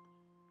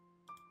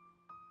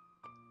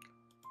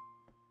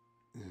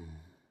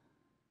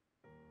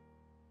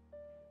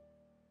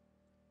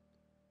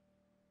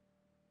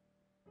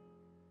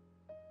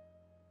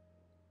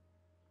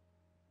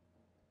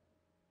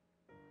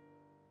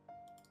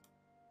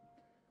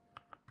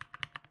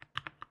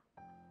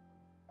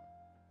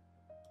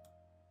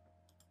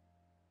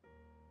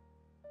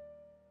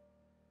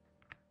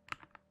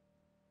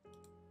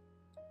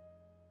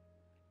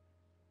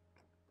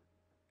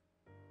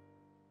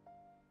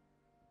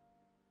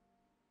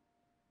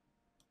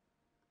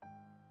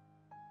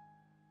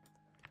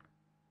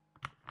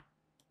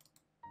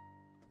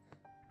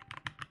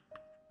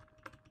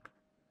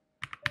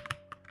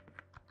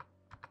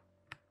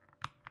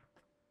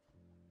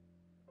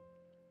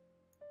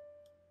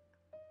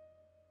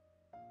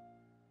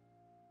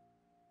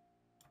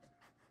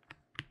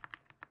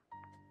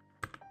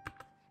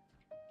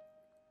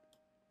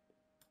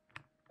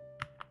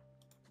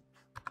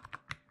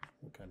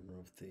 and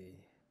move the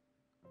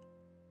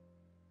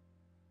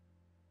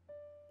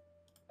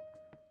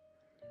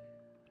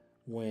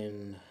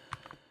when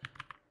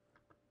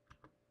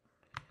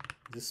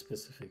this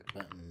specific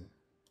button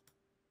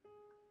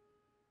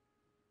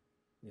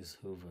is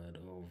hovered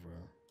over,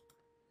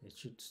 it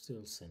should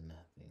still say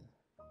nothing.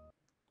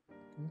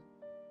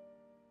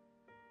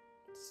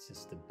 It's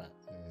just the button.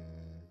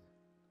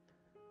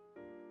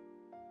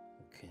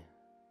 Okay.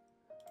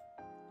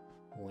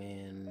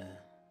 When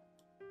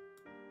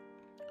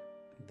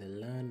the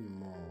learn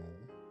more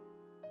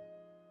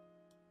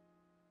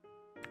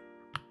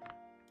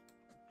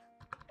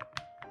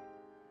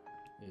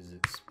is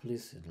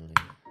explicitly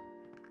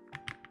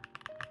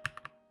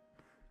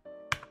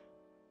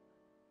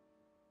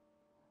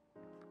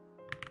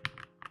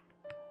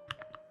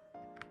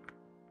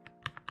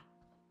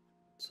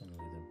it's only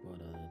the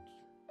border.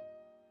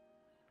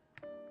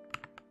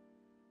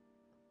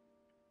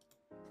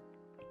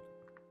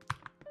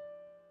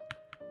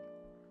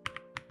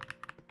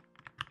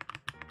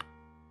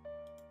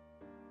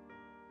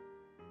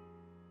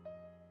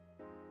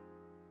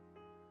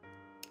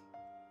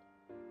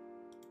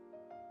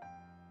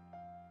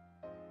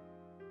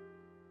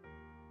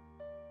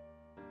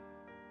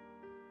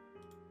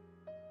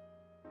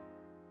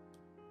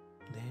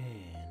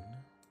 Then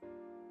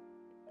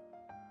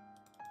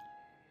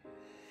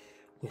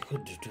we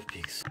could do 2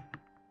 pixels.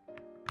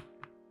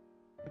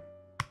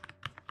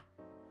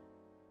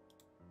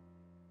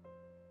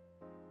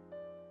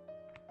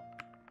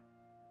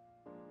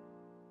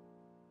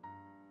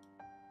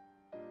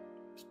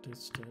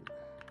 Test it.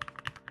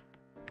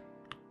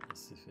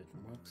 Let's see if it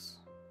works.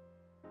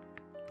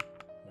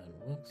 That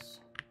works.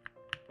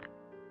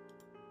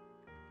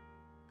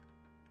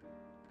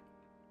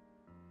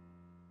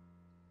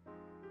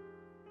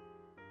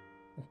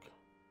 Okay.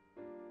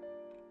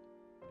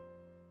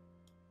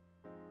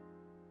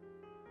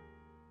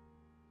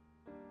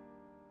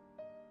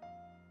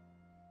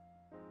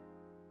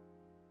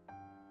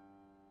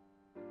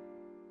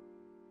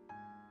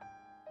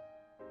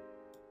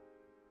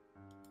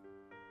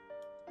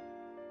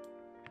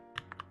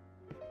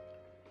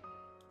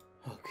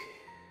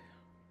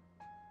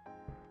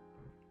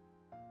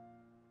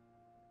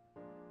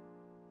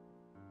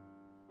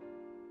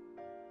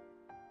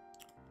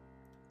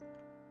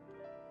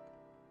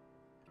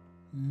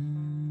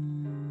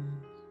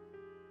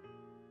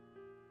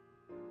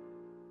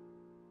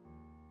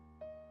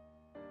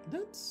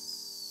 That's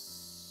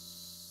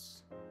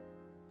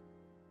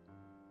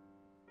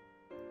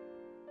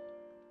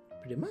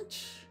pretty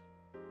much.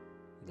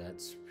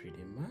 That's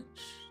pretty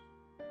much.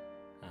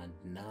 And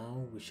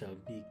now we shall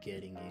be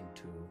getting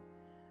into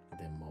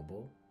the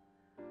mobile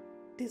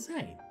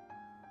design.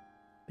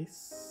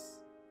 Peace.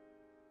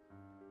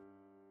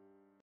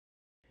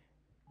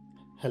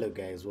 Hello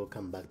guys,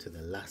 welcome back to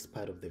the last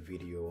part of the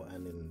video,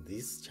 and in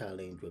this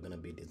challenge we're going to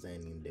be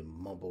designing the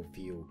mobile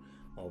view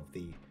of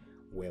the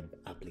web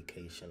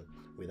application.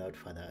 Without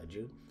further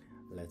ado,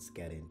 let's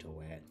get into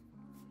it.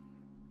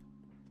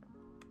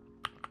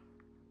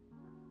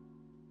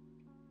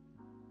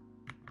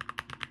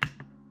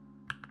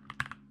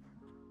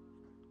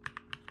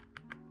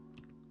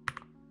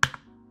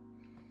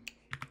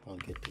 I'll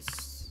get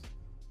this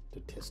to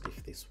test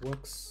if this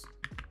works.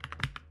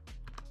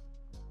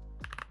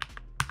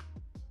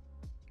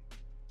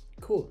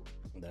 Cool,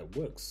 that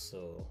works.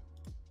 So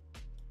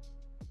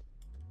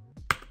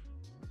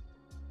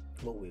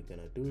what we're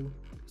gonna do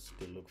is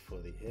to look for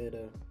the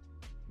header.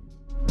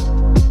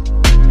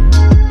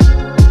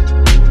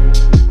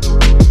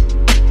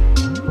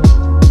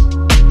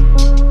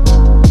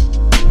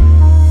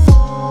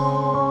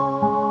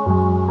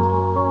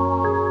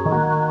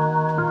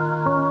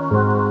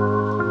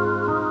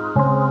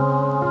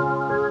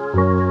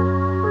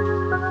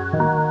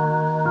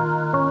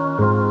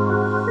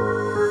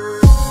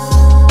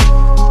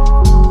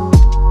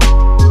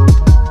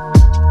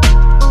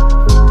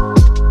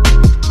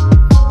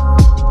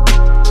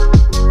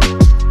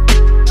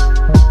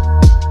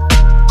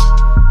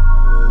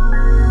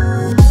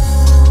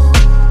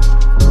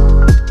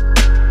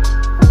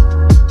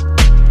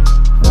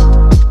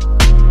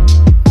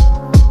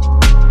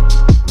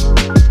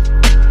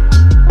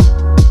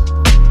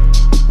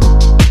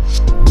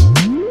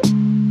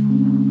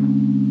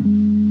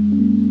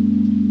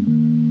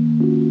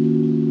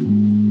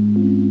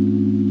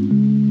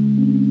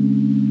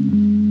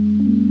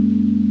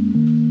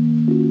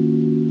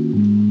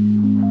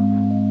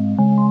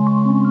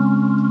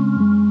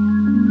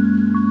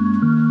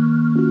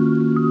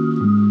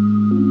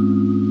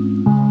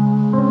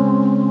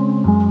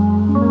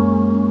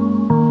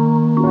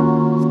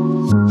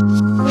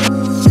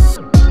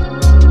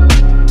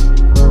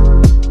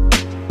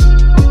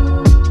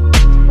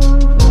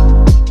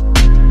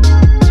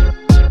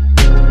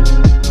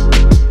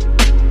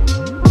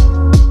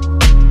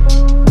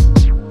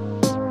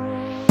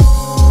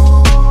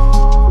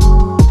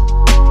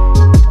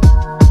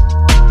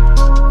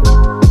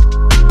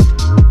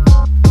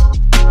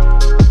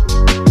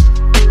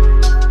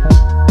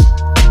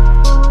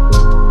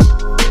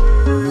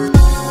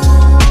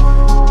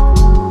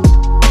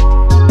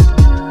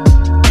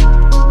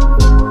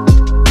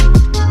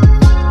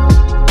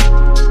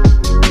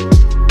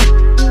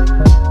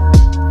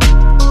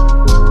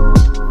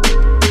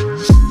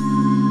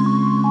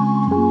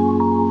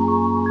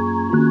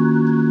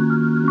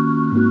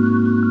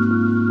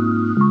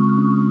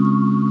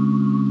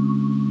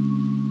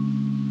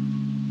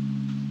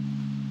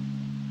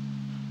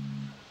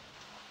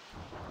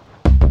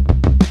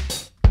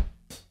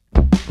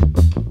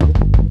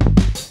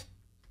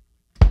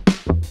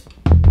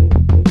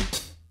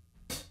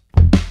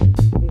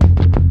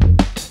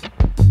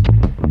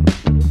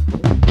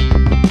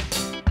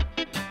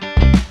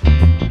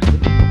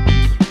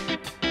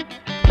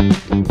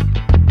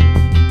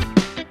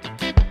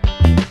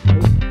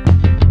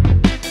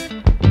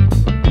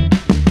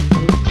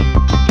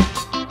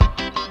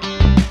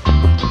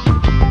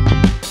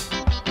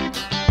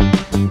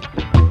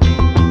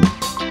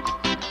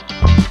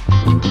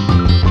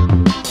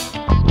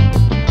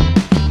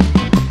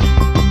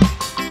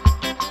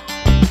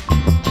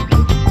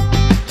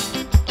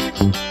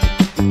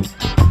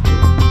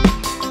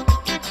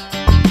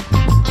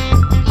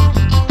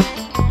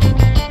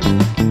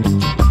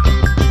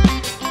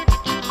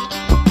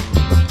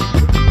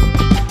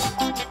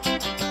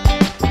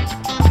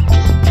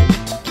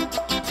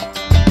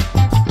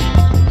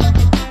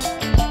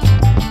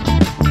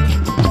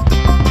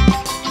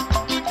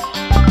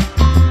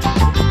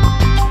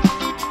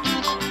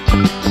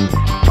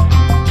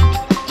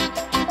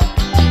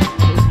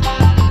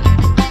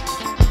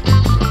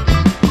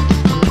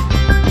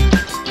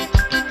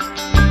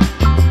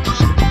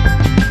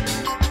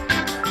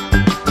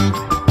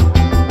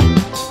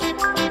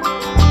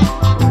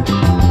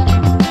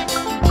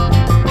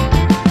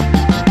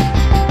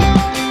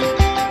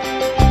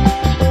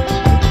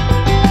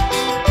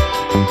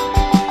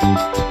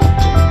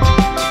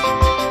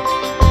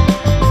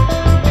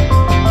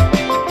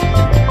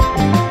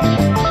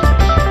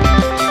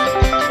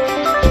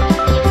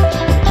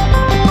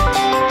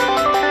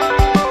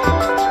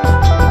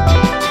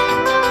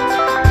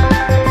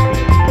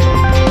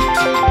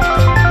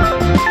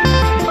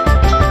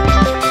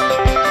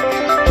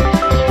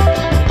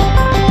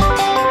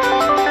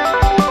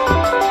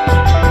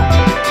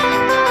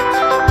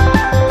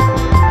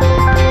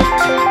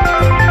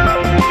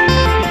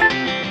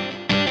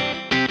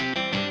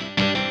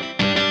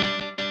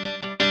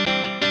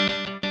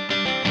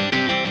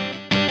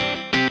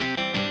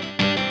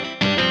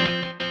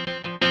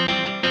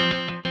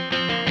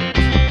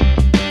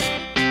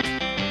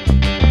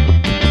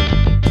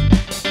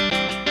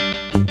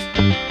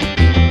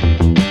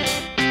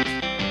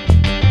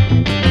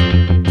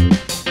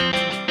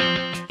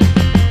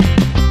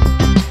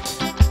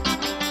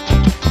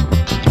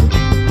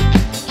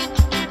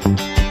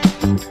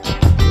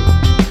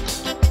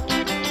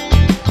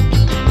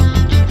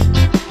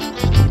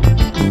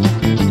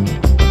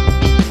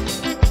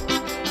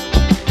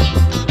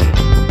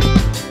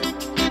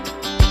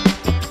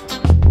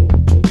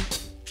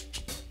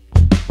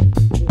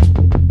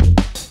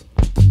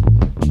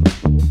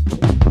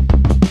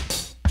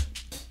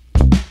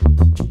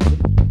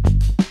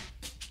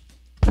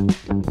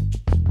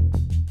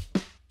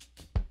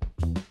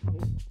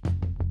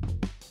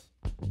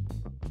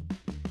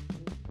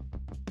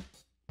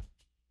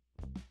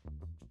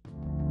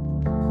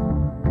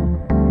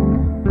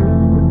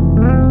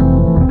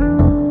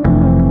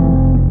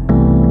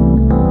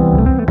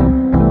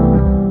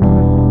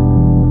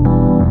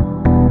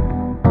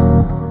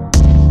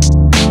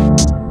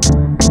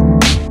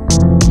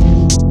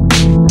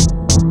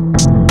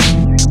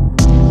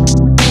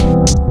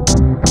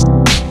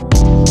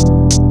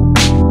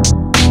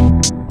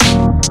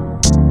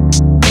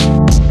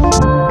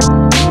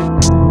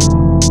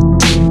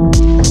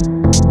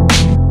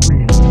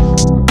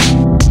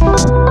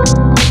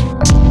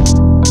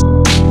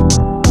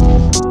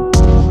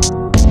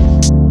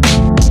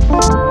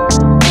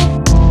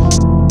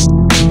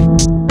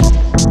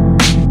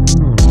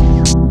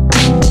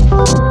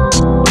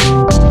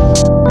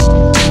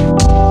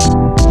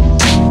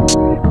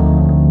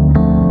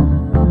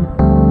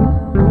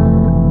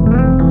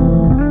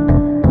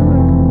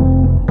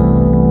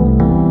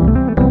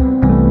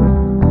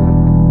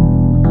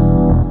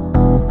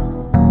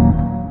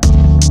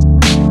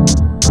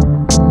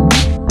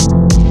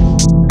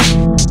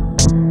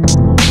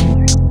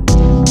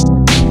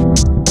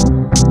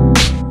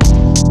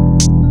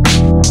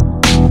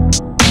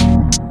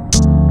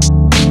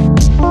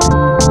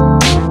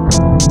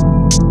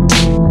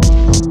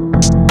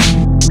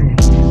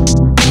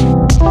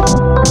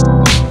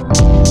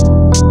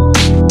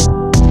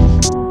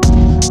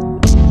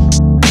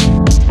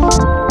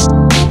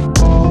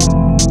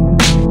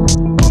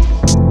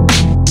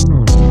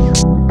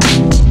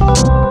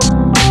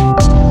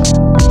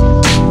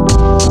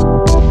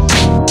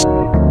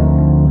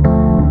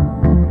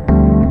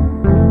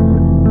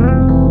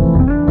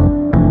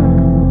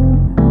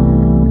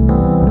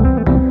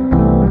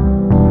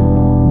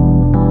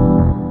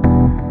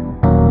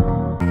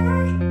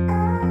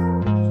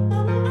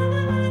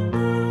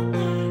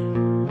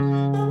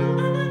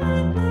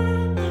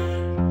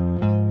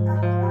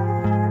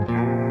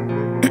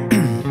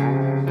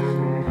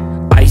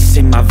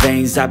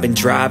 veins, I've been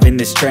driving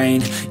this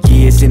train.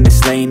 Years in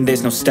this lane,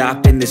 there's no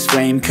stopping this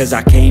flame. Cause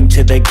I came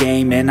to the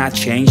game and I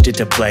changed it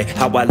to play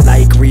how I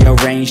like,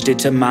 rearranged it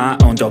to my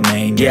own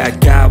domain. Yeah, I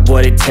got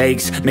what it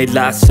takes, made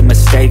lots of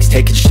mistakes,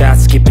 taking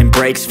shots, skipping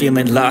breaks,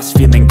 feeling lost,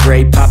 feeling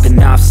great,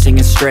 popping off,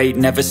 singing straight,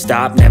 never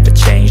stopped, never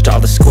changed. All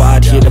the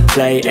squad here to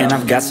play, and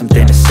I've got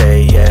something to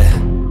say, yeah.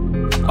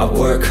 I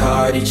work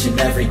hard each and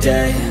every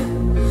day,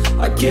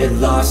 I get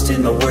lost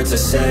in the words I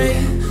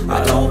say.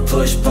 I don't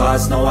push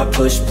pause, no I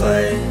push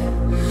play.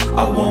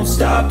 I won't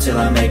stop till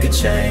I make a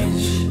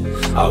change.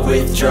 I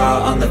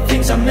withdraw on the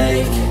things I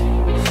make.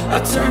 I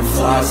turn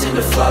flaws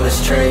into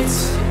flawless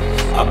traits.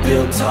 I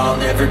build tall,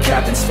 never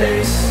capped in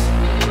space.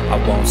 I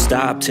won't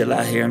stop till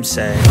I hear him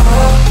say, oh,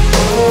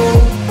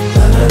 oh,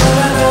 la, la,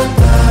 la, la,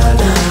 la,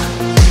 la.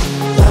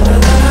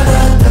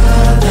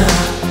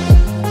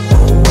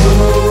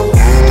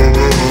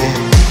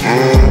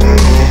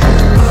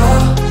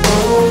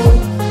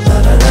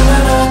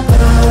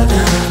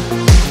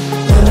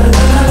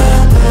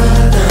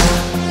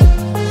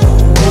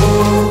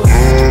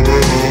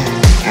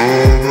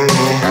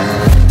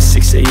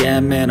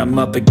 And I'm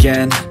up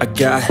again. I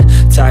got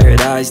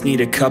tired eyes,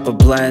 need a cup of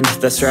blend.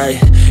 That's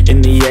right,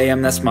 in the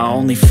AM, that's my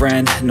only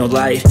friend. No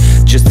light,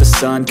 just the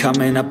sun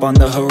coming up on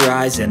the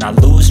horizon. I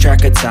lose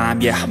track of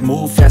time, yeah, I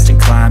move fast and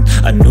climb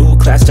a new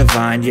class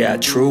divine, yeah,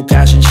 true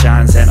passion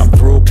shines. And I'm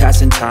through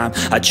passing time,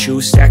 I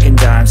choose stacking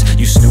dimes.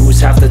 You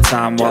snooze half the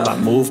time while I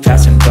move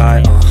passing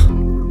by.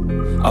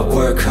 I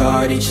work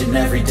hard each and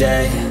every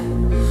day,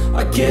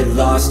 I get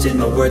lost in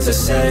the words I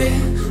say.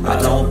 I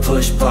don't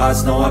push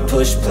pause, no I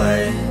push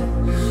play.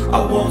 I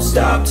won't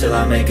stop till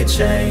I make a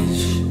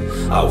change.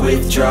 I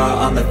withdraw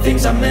on the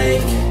things I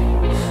make.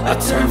 I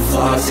turn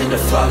flaws into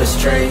flawless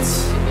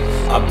traits.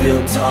 I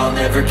build tall,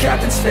 never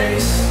capped in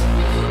space.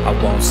 I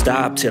won't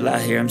stop till I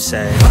hear him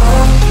say,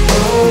 oh,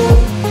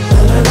 oh,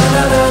 la,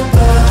 la, la,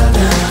 la, la.